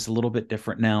 life is a little bit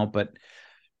different now, but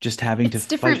just having to It's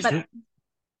different, fight but through.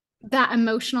 that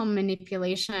emotional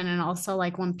manipulation and also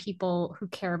like when people who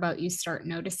care about you start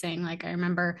noticing, like I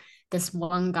remember this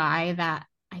one guy that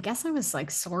I guess I was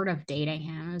like sort of dating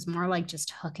him. It was more like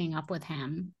just hooking up with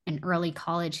him in early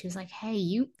college. He was like, hey,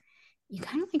 you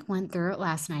kind of like went through it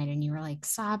last night and you were like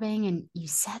sobbing and you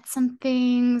said some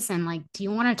things and like, do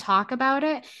you want to talk about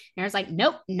it? And I was like,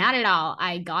 nope, not at all.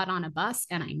 I got on a bus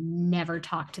and I never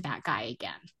talked to that guy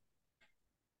again.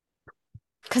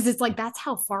 Because it's like that's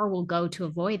how far we'll go to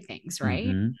avoid things,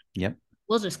 right? Yep.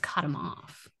 We'll just cut them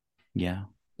off Yeah.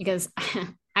 because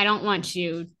I don't want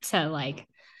you to like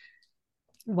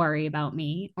worry about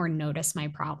me or notice my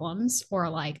problems or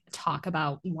like talk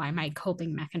about why my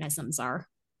coping mechanisms are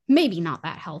maybe not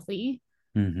that healthy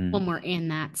hmm when we're in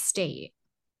that state.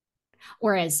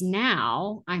 Whereas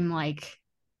now I'm like,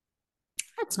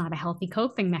 that's not a healthy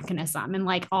coping mechanism. And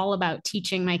like all about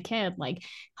teaching my kid like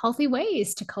healthy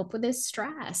ways to cope with his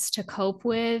stress, to cope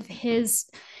with his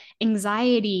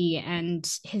anxiety and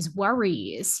his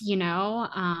worries,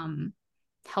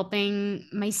 helping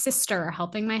my sister,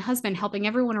 helping my husband, helping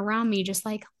everyone around me, just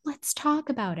like, let's talk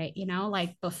about it,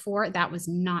 like before that was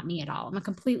not me at all. I'm a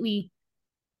completely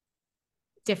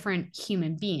different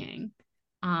human being.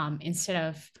 Instead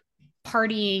of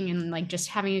partying and like just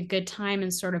having a good time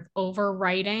and sort of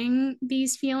overwriting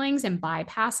these feelings and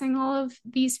bypassing all of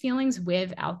these feelings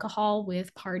with alcohol,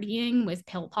 with partying, with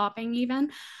pill popping,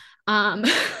 even. Um,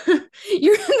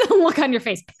 you're the look on your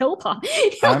face, pill pop.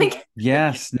 Like,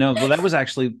 Yes, no, well, that was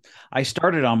actually, I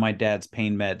started on my dad's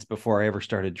pain meds before I ever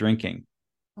started drinking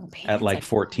oh, pain at meds, like I feel.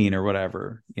 14 or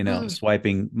whatever,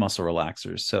 swiping muscle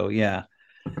relaxers. So yeah.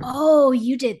 Oh,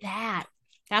 you did that.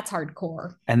 That's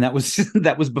hardcore. And that was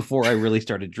that was before I really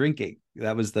started drinking.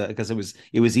 That was because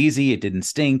it was easy, it didn't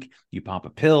stink. You pop a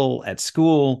pill at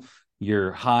school,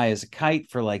 you're high as a kite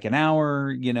for like an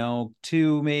hour,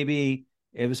 two maybe.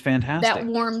 It was That fantastic.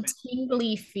 warm,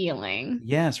 tingly feeling.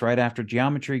 Yes, right after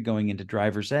geometry going into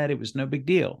driver's ed, it was no big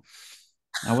deal.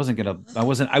 I wasn't gonna, I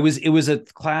wasn't, I was, it was a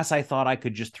class I thought I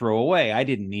could just throw away. I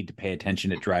didn't need to pay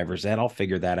attention at driver's ed. I'll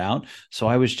figure that out. So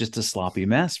I was just a sloppy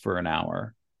mess for an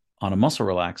hour on a muscle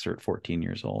relaxer at 14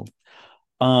 years old.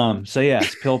 So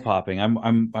yes, pill popping.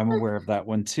 I'm aware of that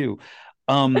one too.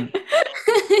 Um,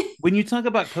 when you talk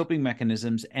about coping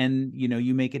mechanisms and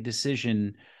you make a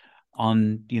decision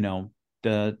on,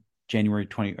 the January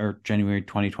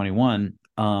 2021,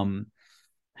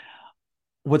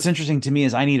 what's interesting to me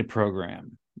is I need a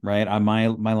program, right? My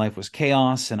life was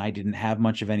chaos and I didn't have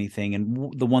much of anything.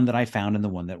 And the one that I found and the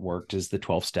one that worked is the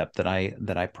 12 step that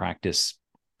I practice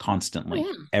Oh, constantly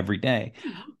yeah. every day.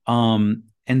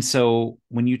 And so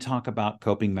when you talk about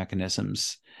coping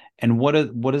mechanisms and what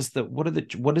is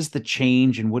the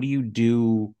change and what do you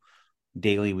do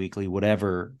daily, weekly,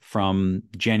 whatever from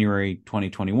January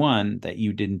 2021 that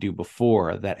you didn't do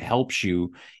before that helps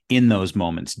you in those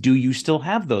moments? Do you still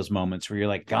have those moments where you're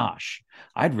like, gosh,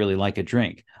 I'd really like a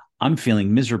drink. I'm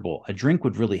feeling miserable. A drink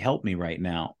would really help me right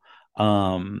now.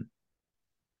 And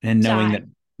knowing that.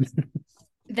 John,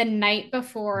 the night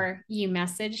before you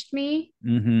messaged me,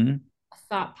 Mm-hmm. a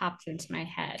thought popped into my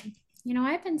head.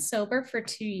 I've been sober for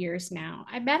 2 years now.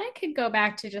 I bet I could go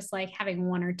back to just like having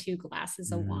one or two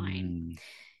glasses of wine Mm-hmm.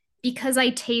 because I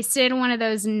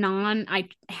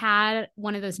had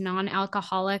one of those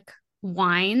non-alcoholic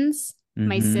wines.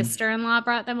 My Mm-hmm. sister-in-law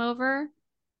brought them over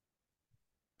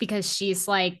because she's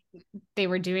like, they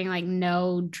were doing like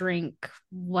no drink,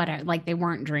 whatever, like they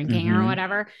weren't drinking or Mm-hmm.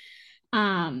 whatever.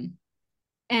 Um,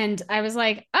 And I was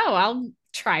like, oh, I'll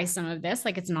try some of this.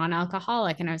 Like it's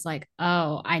non-alcoholic. And I was like,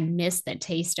 oh, I miss the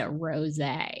taste of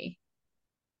rosé.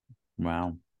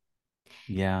 Wow.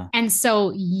 Yeah. And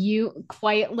so you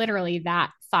quite literally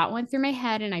that thought went through my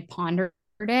head and I pondered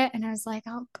it and I was like,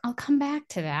 I'll come back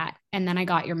to that. And then I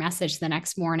got your message the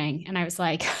next morning and I was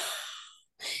like,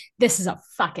 this is a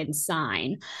fucking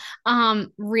sign.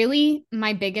 Really,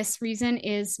 my biggest reason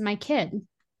is my kid.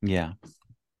 Yeah.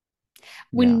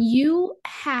 When Yeah. you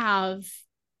have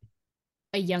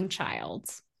a young child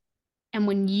and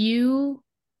when you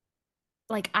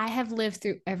like I have lived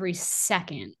through every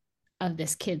second of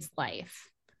this kid's life.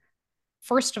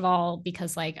 First of all,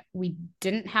 because like we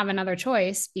didn't have another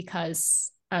choice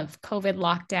because of COVID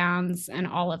lockdowns and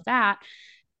all of that.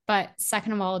 But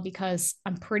second of all, because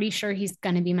I'm pretty sure he's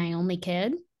going to be my only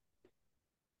kid.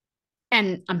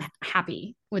 And I'm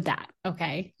happy with that.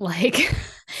 Okay. Like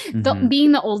Mm-hmm.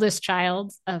 being the oldest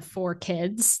child of four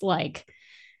kids, like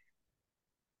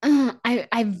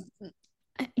I've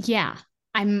yeah,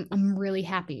 I'm really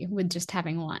happy with just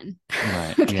having one.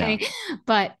 Right. Yeah. Okay.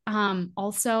 But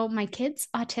also my kid's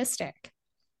autistic.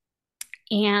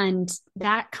 And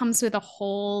that comes with a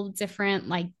whole different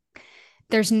like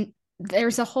there's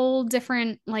there's a whole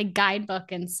different like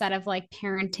guidebook and set of like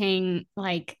parenting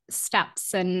like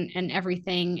steps and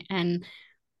everything. And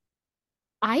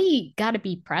I got to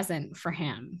be present for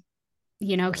him.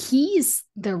 He's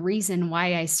the reason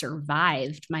why I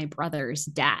survived my brother's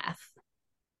death,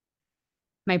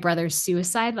 my brother's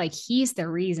suicide. Like he's the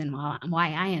reason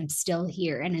why I am still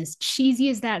here. And as cheesy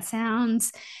as that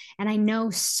sounds, and I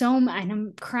know and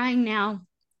I'm crying now.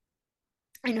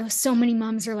 I know so many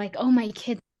moms are like, oh, my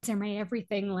kids are my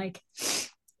everything. Like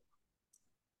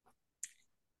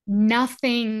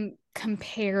nothing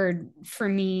compared for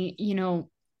me,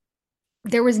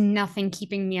 there was nothing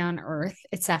keeping me on earth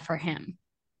except for him.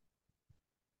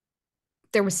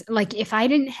 There was like, if I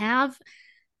didn't have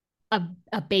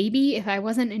a baby, if I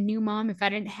wasn't a new mom, if I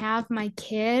didn't have my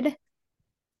kid,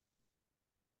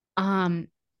 um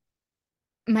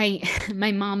my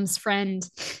my mom's friend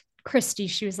Christy,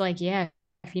 she was like, yeah,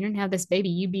 if you didn't have this baby,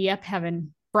 you'd be up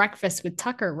having breakfast with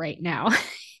Tucker right now,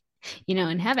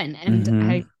 in heaven. And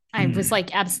I Mm-hmm. I was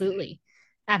like, absolutely,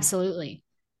 absolutely.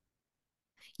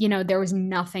 There was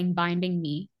nothing binding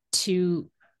me to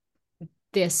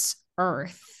this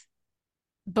earth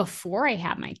before I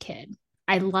had my kid.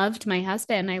 I loved my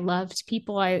husband. I loved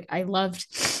people. I loved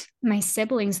my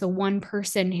siblings. The one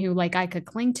person who like I could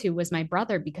cling to was my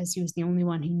brother because he was the only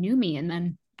one who knew me. And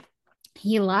then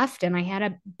he left and I had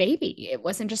a baby. It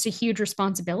wasn't just a huge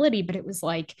responsibility, but it was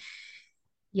like,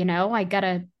 I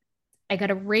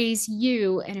gotta raise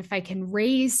you. And if I can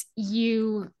raise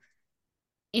you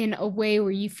in a way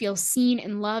where you feel seen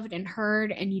and loved and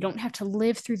heard, and you don't have to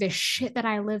live through the shit that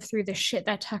I lived through, the shit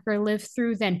that Tucker lived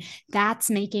through, then that's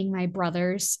making my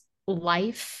brother's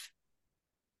life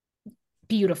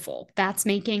beautiful. That's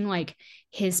making like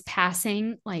his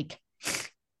passing like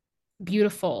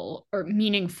beautiful or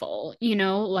meaningful,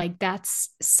 like that's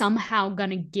somehow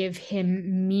gonna give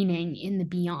him meaning in the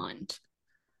beyond.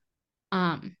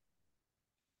 Um,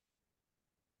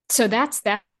 so that's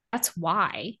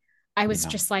why I was Yeah.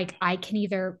 just like, I can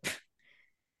either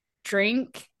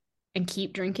drink and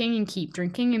keep drinking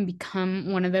and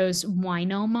become one of those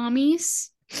wino mommies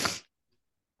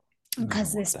I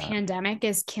because don't want this that. pandemic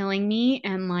is killing me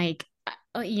and like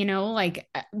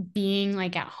being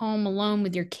like at home alone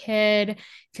with your kid,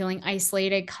 feeling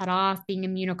isolated, cut off, being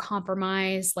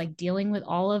immunocompromised, like dealing with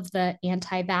all of the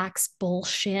anti-vax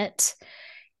bullshit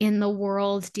in the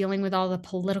world, dealing with all the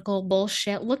political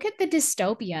bullshit. Look at the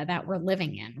dystopia that we're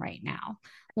living in right now.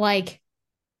 Like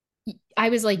I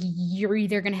was like, you're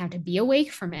either going to have to be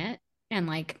awake from it and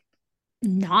like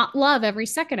not love every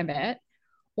second of it,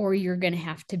 or you're going to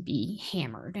have to be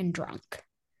hammered and drunk.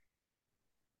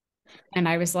 And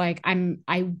I was like,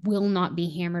 I will not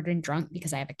be hammered and drunk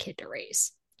because I have a kid to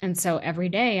raise. And so every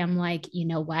day I'm like, you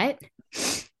know what?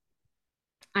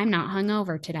 I'm not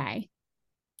hungover today.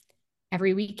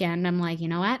 Every weekend I'm like, you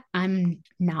know what? I'm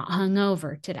not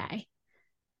hungover today.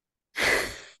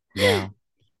 Yeah.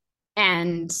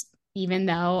 And even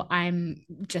though I'm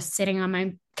just sitting on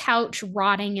my couch,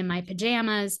 rotting in my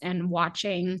pajamas and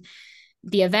watching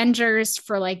the Avengers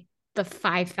for like the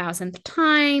 5,000th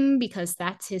time because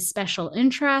that's his special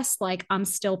interest, like I'm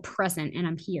still present and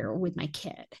I'm here with my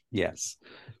kid. Yes.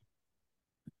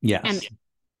 And Yes.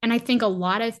 and I think a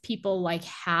lot of people like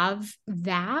have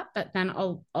that, but then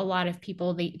a lot of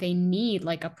people they need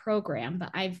like a program.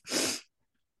 But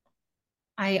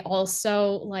I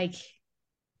also like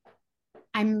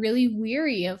I'm really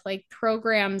weary of like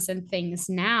programs and things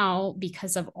now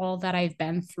because of all that I've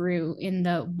been through in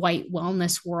the white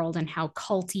wellness world and how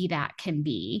culty that can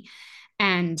be.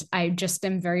 And I just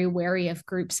am very wary of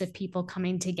groups of people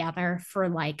coming together for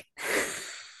like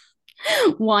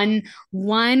one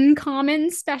one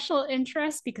common special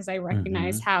interest because I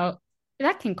recognize Mm-hmm. how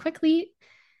that can quickly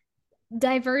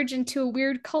diverge into a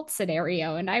weird cult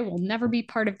scenario and I will never be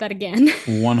part of that again.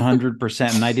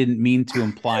 100%. And I didn't mean to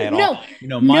imply at all.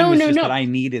 No, Mine no, was no, just that no. I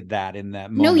needed that in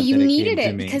that No, moment you that it came needed to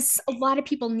it me. because a lot of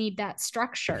people need that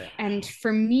structure. And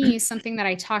for me, something that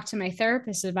I talked to my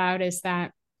therapist about is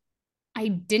that I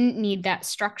didn't need that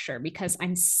structure because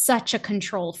I'm such a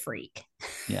control freak.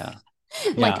 Yeah.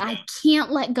 Like, Yeah. I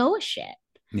can't let go of shit.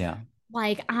 Yeah.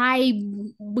 Like, I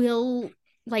will,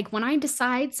 like, when I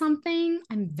decide something,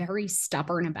 I'm very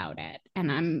stubborn about it.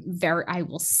 And I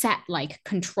will set like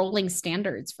controlling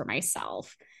standards for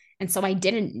myself. And so I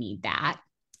didn't need that.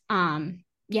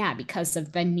 Yeah, because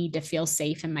of the need to feel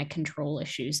safe and my control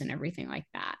issues and everything like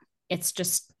that. It's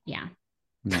just, yeah.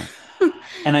 Yeah.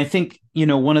 And I think,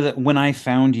 when I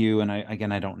found you, and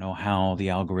I don't know how the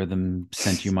algorithm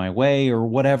sent you my way or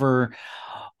whatever.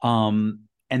 And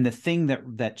the thing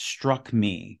that struck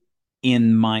me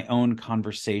in my own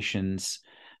conversations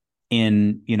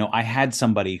I had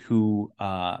somebody who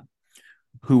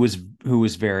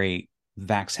was very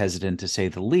vax hesitant to say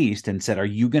the least and said, "Are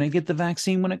you going to get the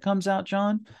vaccine when it comes out,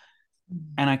 John?"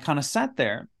 And I kind of sat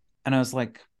there and I was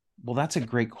like, well, that's a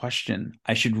great question.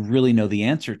 I should really know the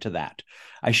answer to that.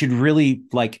 I should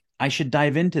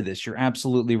dive into this. You're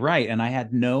absolutely right. And I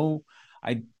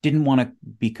didn't want to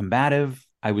be combative.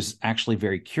 I was actually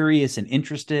very curious and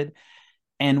interested.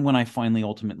 And when I finally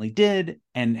ultimately did,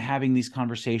 and having these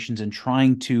conversations and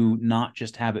trying to not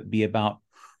just have it be about,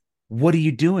 what are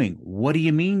you doing? What do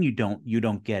you mean you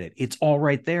don't get it? It's all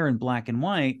right there in black and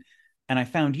white. And I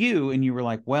found you and you were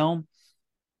like, well,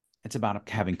 it's about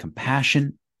having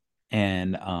compassion.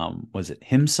 And was it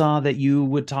himsa that you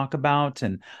would talk about?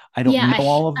 And I don't Yeah, know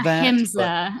all a of that, but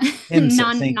himsa,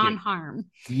 himsa, thank you. non harm.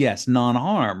 Yes,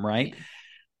 non-harm, right? Yeah.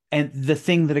 And the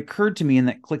thing that occurred to me and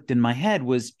that clicked in my head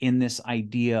was in this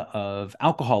idea of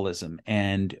alcoholism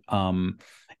and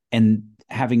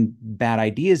having bad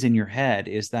ideas in your head,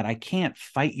 is that I can't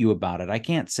fight you about it. I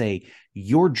can't say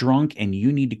you're drunk and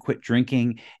you need to quit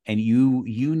drinking and you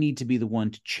need to be the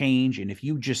one to change, and if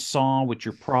you just saw what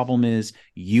your problem is,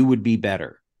 you would be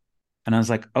better. And I was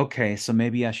like, okay, so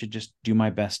maybe I should just do my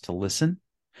best to listen,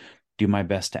 do my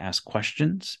best to ask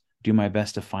questions, do my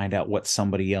best to find out what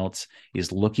somebody else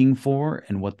is looking for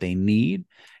and what they need.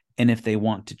 And if they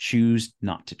want to choose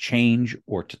not to change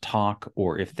or to talk,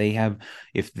 or if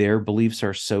their beliefs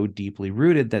are so deeply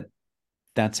rooted that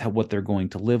that's what they're going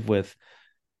to live with,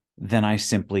 then I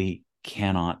simply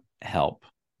cannot help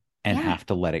and Yeah. have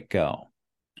to let it go.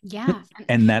 Yeah.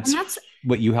 And that's And that's,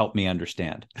 what you helped me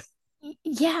understand.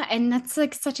 yeah. And that's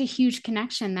like such a huge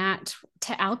connection that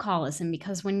to alcoholism,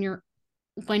 because when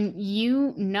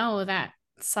you know that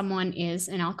someone is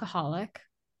an alcoholic,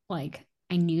 like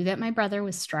I knew that my brother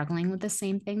was struggling with the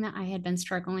same thing that I had been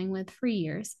struggling with for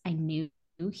years. I knew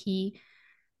he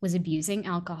was abusing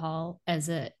alcohol as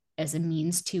a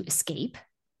means to escape.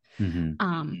 Mm-hmm.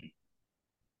 Um,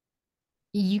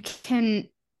 you can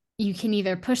you can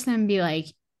either push them and be like,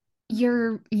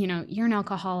 you're an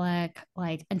alcoholic,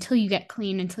 like until you get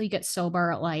clean, until you get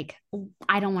sober, like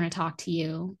I don't want to talk to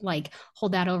you, like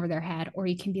hold that over their head. Or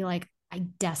you can be like, I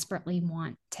desperately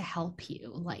want to help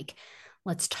you, like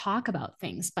let's talk about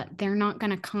things. But they're not going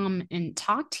to come and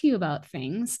talk to you about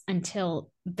things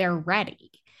until they're ready,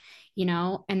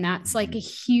 and that's like Mm-hmm. a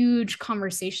huge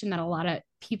conversation that a lot of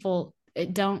people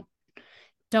don't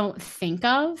think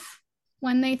of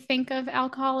when they think of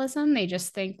alcoholism. They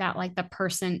just think that like the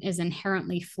person is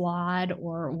inherently flawed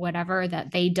or whatever,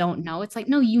 that they don't know. It's like,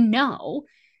 no, you want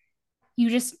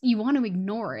to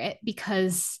ignore it,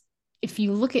 because if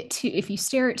you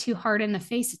stare it too hard in the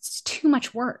face, it's too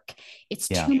much work. It's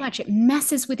Yeah. too much. It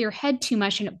messes with your head too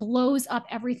much, and it blows up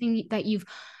everything that you've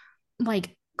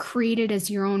like created as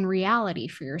your own reality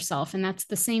for yourself. And that's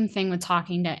the same thing with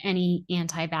talking to any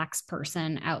anti-vax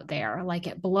person out there. Like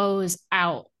it blows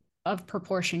out of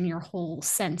proportion your whole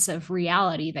sense of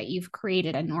reality that you've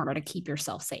created in order to keep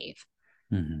yourself safe.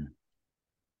 Mm-hmm.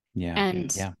 Yeah.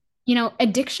 And Yeah.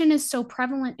 addiction is so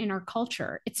prevalent in our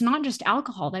culture. It's not just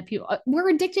alcohol that we're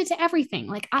addicted to everything.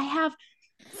 Like I have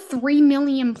 3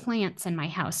 million plants in my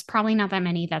house. Probably not that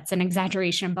many. That's an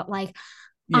exaggeration, but like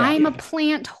Yeah. I'm a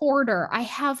plant hoarder. I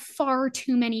have far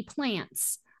too many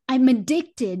plants. I'm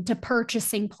addicted to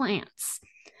purchasing plants.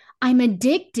 I'm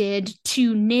addicted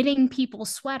to knitting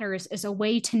people's sweaters as a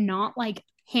way to not like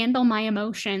handle my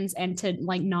emotions and to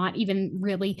like not even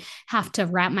really have to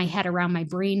wrap my head around my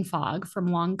brain fog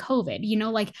from long COVID.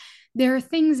 Like there are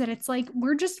things that it's like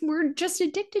we're just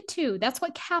addicted to. That's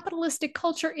what capitalistic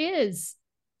culture is.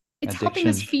 It's helping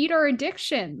us Addiction. feed our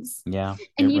addictions. Yeah, it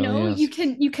And really you is.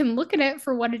 can look at it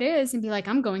for what it is and be like,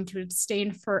 I'm going to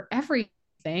abstain for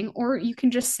everything. Or you can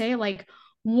just say like,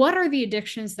 what are the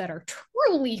addictions that are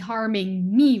truly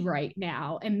harming me right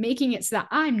now and making it so that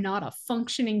I'm not a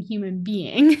functioning human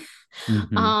being?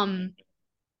 Mm-hmm. um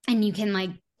and you can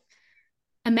like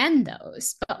amend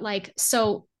those. But like,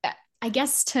 so I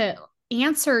guess to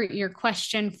answer your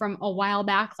question from a while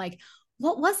back, like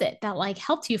what was it that like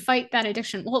helped you fight that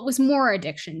addiction? Well, it was more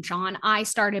addiction, John. I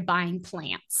started buying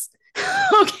plants.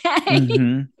 Okay.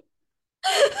 Mm-hmm.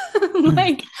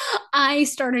 Like I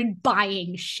started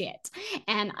buying shit,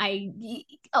 and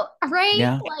right,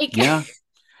 Yeah. like Yeah.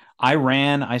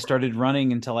 I started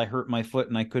running until I hurt my foot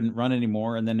and I couldn't run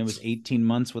anymore. And then it was 18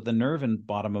 months with a nerve in the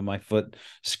bottom of my foot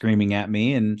screaming at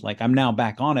me. And like, I'm now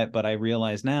back on it, but I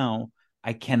realize now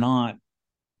I cannot,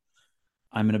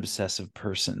 I'm an obsessive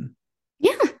person.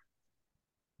 yeah,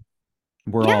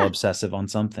 We're all yeah, obsessive on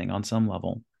something, on some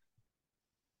level.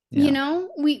 Yeah.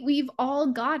 we've all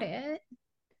got it.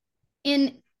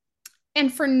 And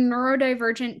and for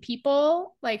neurodivergent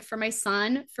people, like for my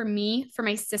son, for me, for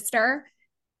my sister,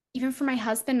 even for my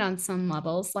husband on some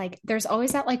levels, like there's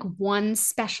always that like one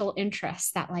special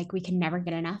interest that like we can never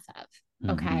get enough of. Mm-hmm.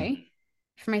 Okay.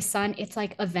 For my son, it's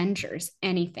like Avengers,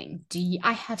 anything.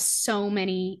 I have so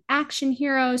many action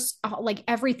heroes. Like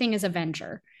everything is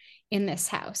Avenger in this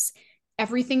house.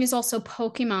 Everything is also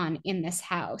Pokemon in this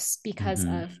house because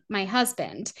Mm-hmm. of my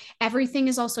husband. Everything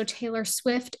is also Taylor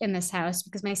Swift in this house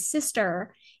because my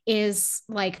sister is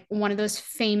like one of those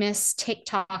famous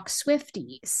TikTok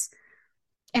Swifties,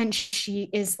 and she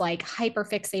is like hyper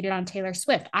fixated on Taylor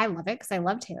Swift. I love it because I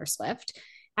love Taylor Swift.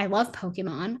 I love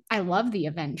Pokemon. I love the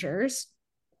Avengers.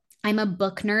 I'm a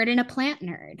book nerd and a plant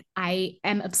nerd. I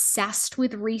am obsessed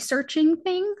with researching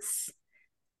things.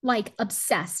 like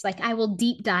obsessed. Like I will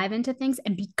deep dive into things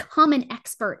and become an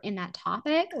expert in that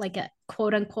topic, like a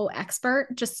quote unquote expert,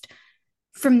 just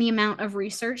from the amount of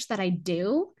research that I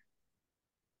do.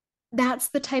 That's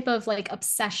the type of like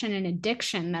obsession and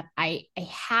addiction that I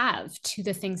have to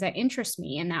the things that interest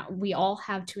me, and that we all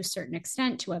have to a certain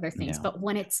extent to other things. Yeah. But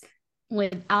when it's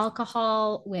with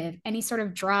alcohol, with any sort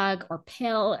of drug or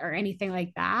pill or anything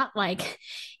like that, like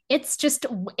it's just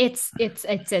it's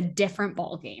a different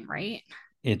ball game, right?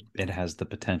 It has the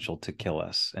potential to kill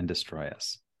us and destroy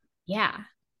us. Yeah,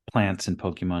 Plants and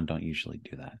Pokemon don't usually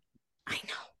do that. I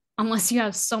know. Unless you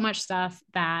have so much stuff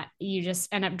that you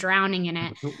just end up drowning in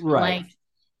it, Right.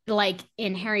 like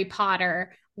in Harry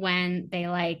Potter when they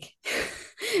like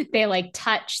they like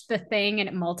touch the thing and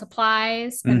it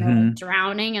multiplies and they're like Mm-hmm.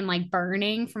 drowning and like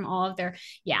burning from all of their,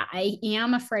 yeah, I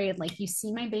am afraid. Like you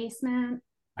see my basement.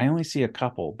 I only see a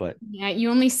couple, but Yeah,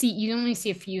 you only see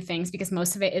a few things because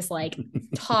most of it is like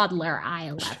toddler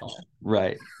eye level.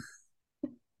 right.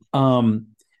 Um,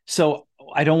 so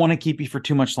I don't want to keep you for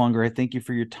too much longer. I thank you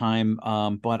for your time.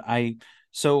 But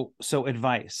so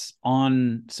advice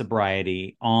on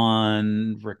sobriety,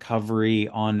 on recovery,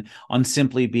 on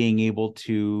simply being able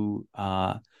to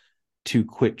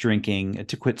quit drinking,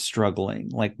 to quit struggling.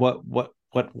 Like what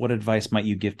advice might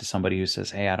you give to somebody who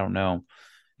says, "Hey, I don't know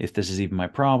if this is even my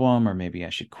problem, or maybe I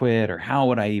should quit, or how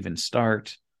would I even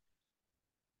start?"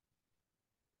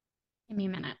 Give me a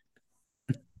minute.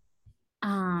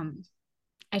 Um,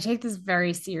 I take this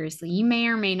very seriously. You may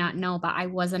or may not know, but I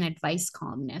was an advice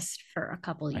columnist for a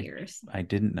couple of I years. I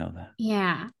didn't know that.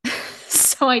 Yeah.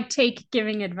 So I take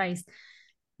giving advice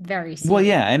very Well, serious.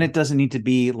 yeah, and it doesn't need to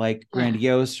be like Yeah.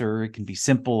 grandiose, or it can be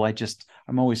simple.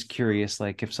 I'm always curious,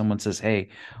 like if someone says, "Hey,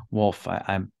 Wolf,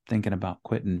 I'm thinking about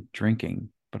quitting drinking,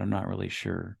 but I'm not really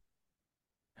sure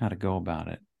how to go about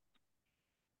it."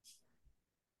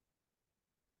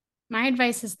 My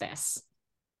advice is this: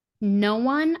 no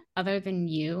one other than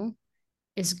you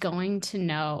is going to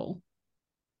know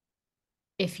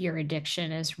if your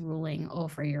addiction is ruling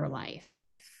over your life.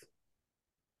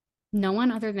 No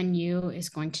one other than you is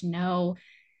going to know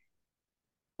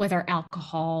whether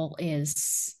alcohol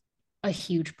is a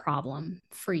huge problem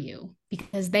for you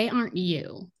because they aren't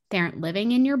you. They aren't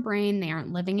living in your brain, they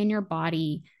aren't living in your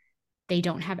body. They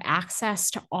don't have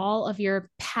access to all of your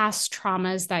past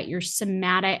traumas that your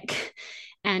somatic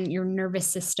and your nervous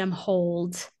system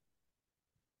hold.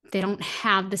 They don't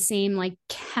have the same like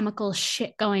chemical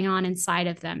shit going on inside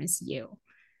of them as you.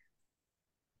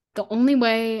 The only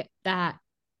way that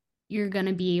you're going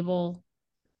to be able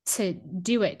to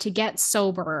do it, to get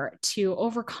sober, to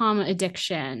overcome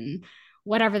addiction,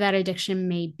 whatever that addiction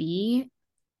may be,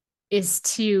 is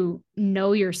to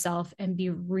know yourself and be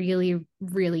really,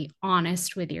 really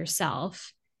honest with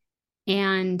yourself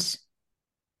and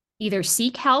either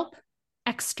seek help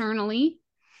externally,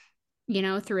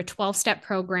 through a 12-step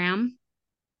program,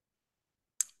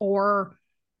 or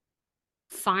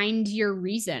find your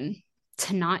reason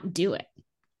to not do it.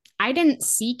 I didn't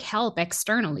seek help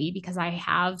externally because I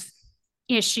have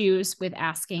issues with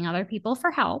asking other people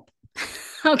for help.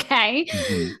 Okay.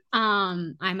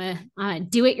 Mm-hmm. I'm a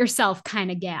do it yourself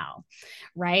kind of gal,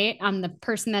 right? I'm the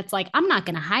person that's like, I'm not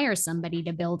going to hire somebody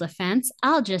to build a fence.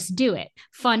 I'll just do it.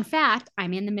 Fun fact,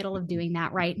 I'm in the middle of doing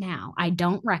that right now. I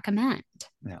don't recommend.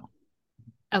 No.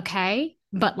 Okay.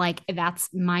 But like, that's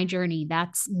my journey.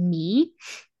 That's me.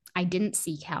 I didn't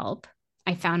seek help.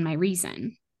 I found my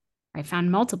reason. I found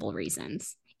multiple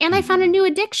reasons. And I found a Mm-hmm. new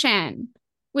addiction,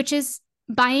 which is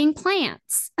buying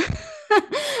plants.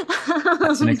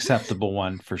 That's an acceptable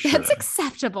one for That's sure.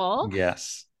 acceptable.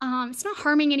 Yes. It's not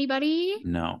harming anybody.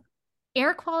 No,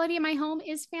 Air quality in my home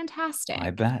is I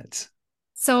fantastic. bet.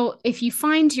 So if you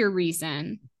find your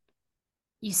reason,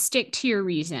 you stick to your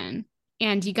reason,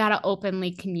 and you got to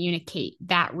openly communicate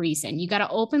that reason. You got to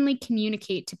openly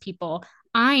communicate to people,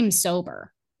 I'm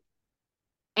sober.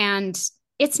 And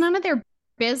it's none of their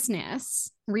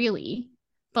business, really.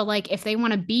 But like, if they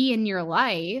want to be in your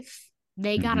life,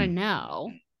 they got to Mm-hmm.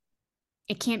 know.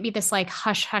 It can't be this like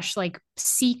hush hush, like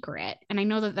secret. And I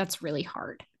know that that's really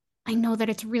hard. I know that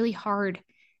it's really hard.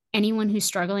 Anyone who's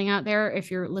struggling out there,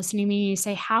 if you're listening to me, you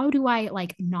say, how do I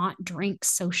like not drink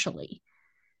socially?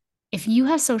 If you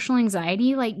have social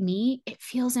anxiety like me, it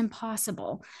feels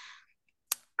impossible.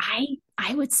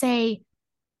 I would say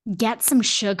get some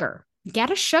sugar. Get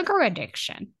a sugar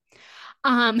addiction.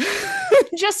 um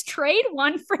just trade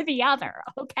one for the other,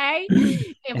 okay?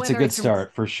 It's a whether good it's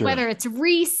start for sure. whether it's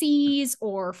Reese's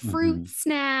or fruit Mm-hmm.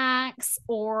 snacks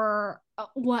or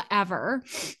whatever.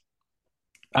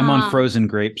 I'm on um frozen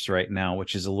grapes right now,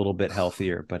 which is a little bit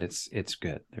healthier, but it's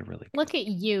good. They're really good. Look at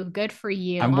you, good for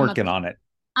you. I'm working on it.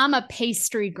 I'm a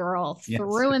pastry girl Yes.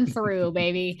 through and through,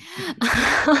 baby.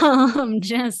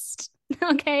 Just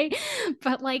okay.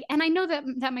 But like, and I know that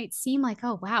that might seem like,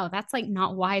 oh wow, that's like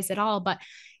not wise at all. But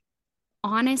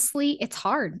honestly, it's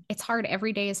hard. It's hard.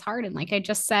 Every day is hard. And like I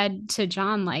just said to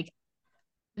John, like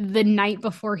the night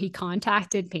before he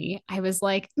contacted me, I was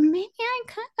like, maybe I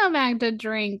could go back to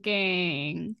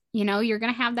drinking. You know, you're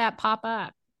gonna have that pop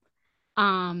up.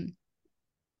 Um,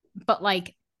 but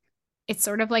like it's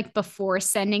sort of like before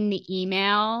sending the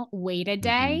email, wait a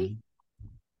day. Mm-hmm.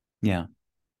 Yeah.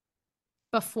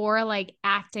 Before like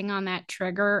acting on that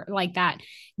trigger, like that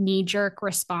knee jerk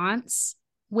response,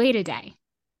 wait a day.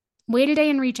 Wait a day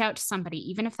and reach out to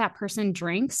somebody. Even if that person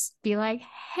drinks, be like,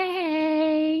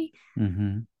 hey,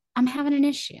 Mm-hmm. I'm having an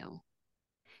issue.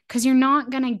 Because you're not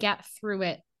going to get through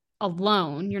it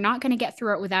alone. You're not going to get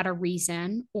through it without a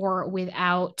reason or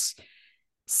without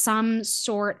some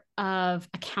sort of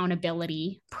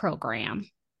accountability program.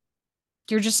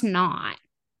 You're just not,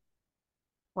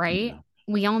 right? Yeah.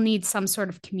 We all need some sort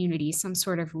of community, some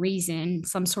sort of reason,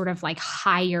 some sort of like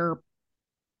higher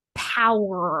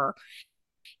power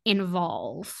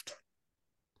involved.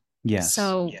 Yes.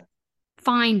 So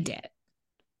find it.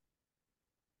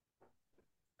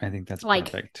 I think that's Like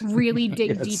perfect. really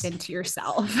dig Yes. deep into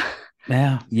yourself.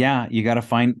 Yeah. Yeah. You got to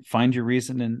find your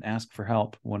reason and ask for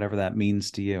help, whatever that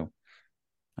means to you.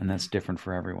 And that's different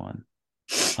for everyone.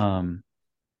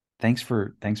 Thanks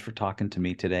for talking to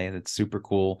me today. That's super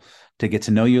cool to get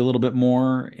to know you a little bit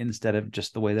more instead of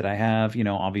just the way that I have. You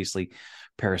know, obviously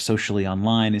parasocially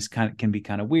online can be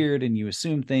kind of weird and you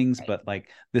assume things, Right. but like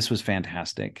this was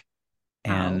fantastic.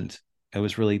 And it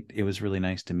was really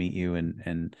nice to meet you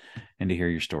and to hear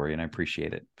your story. And I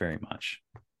appreciate it very much.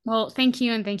 Well, thank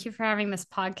you. And thank you for having this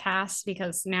podcast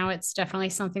because now it's definitely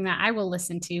something that I will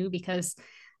listen to because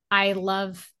I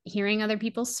love hearing other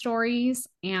people's stories.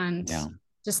 And Yeah.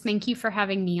 just thank you for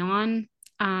having me on.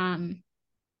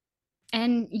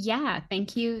 And yeah,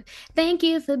 thank you. Thank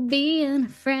you for being a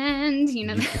friend. You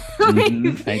know,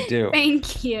 I do.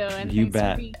 Thank you. And you thanks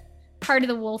bet. for being part of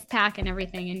the wolf pack and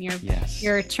everything. And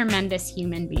you're a tremendous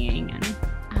human being. And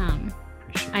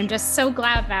I'm just so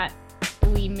glad that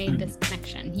we made this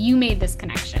connection. You made this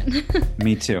connection.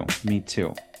 Me too.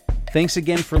 Thanks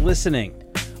again for listening.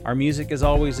 Our music, as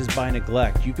always, is by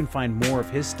Neglect. You can find more of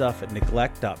his stuff at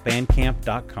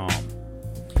neglect.bandcamp.com.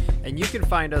 And you can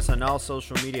find us on all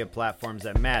social media platforms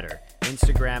that matter: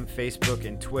 Instagram, Facebook,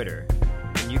 and Twitter.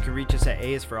 And you can reach us at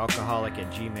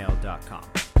aisforalcoholic@gmail.com.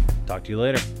 Talk to you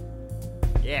later.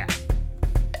 Yeah.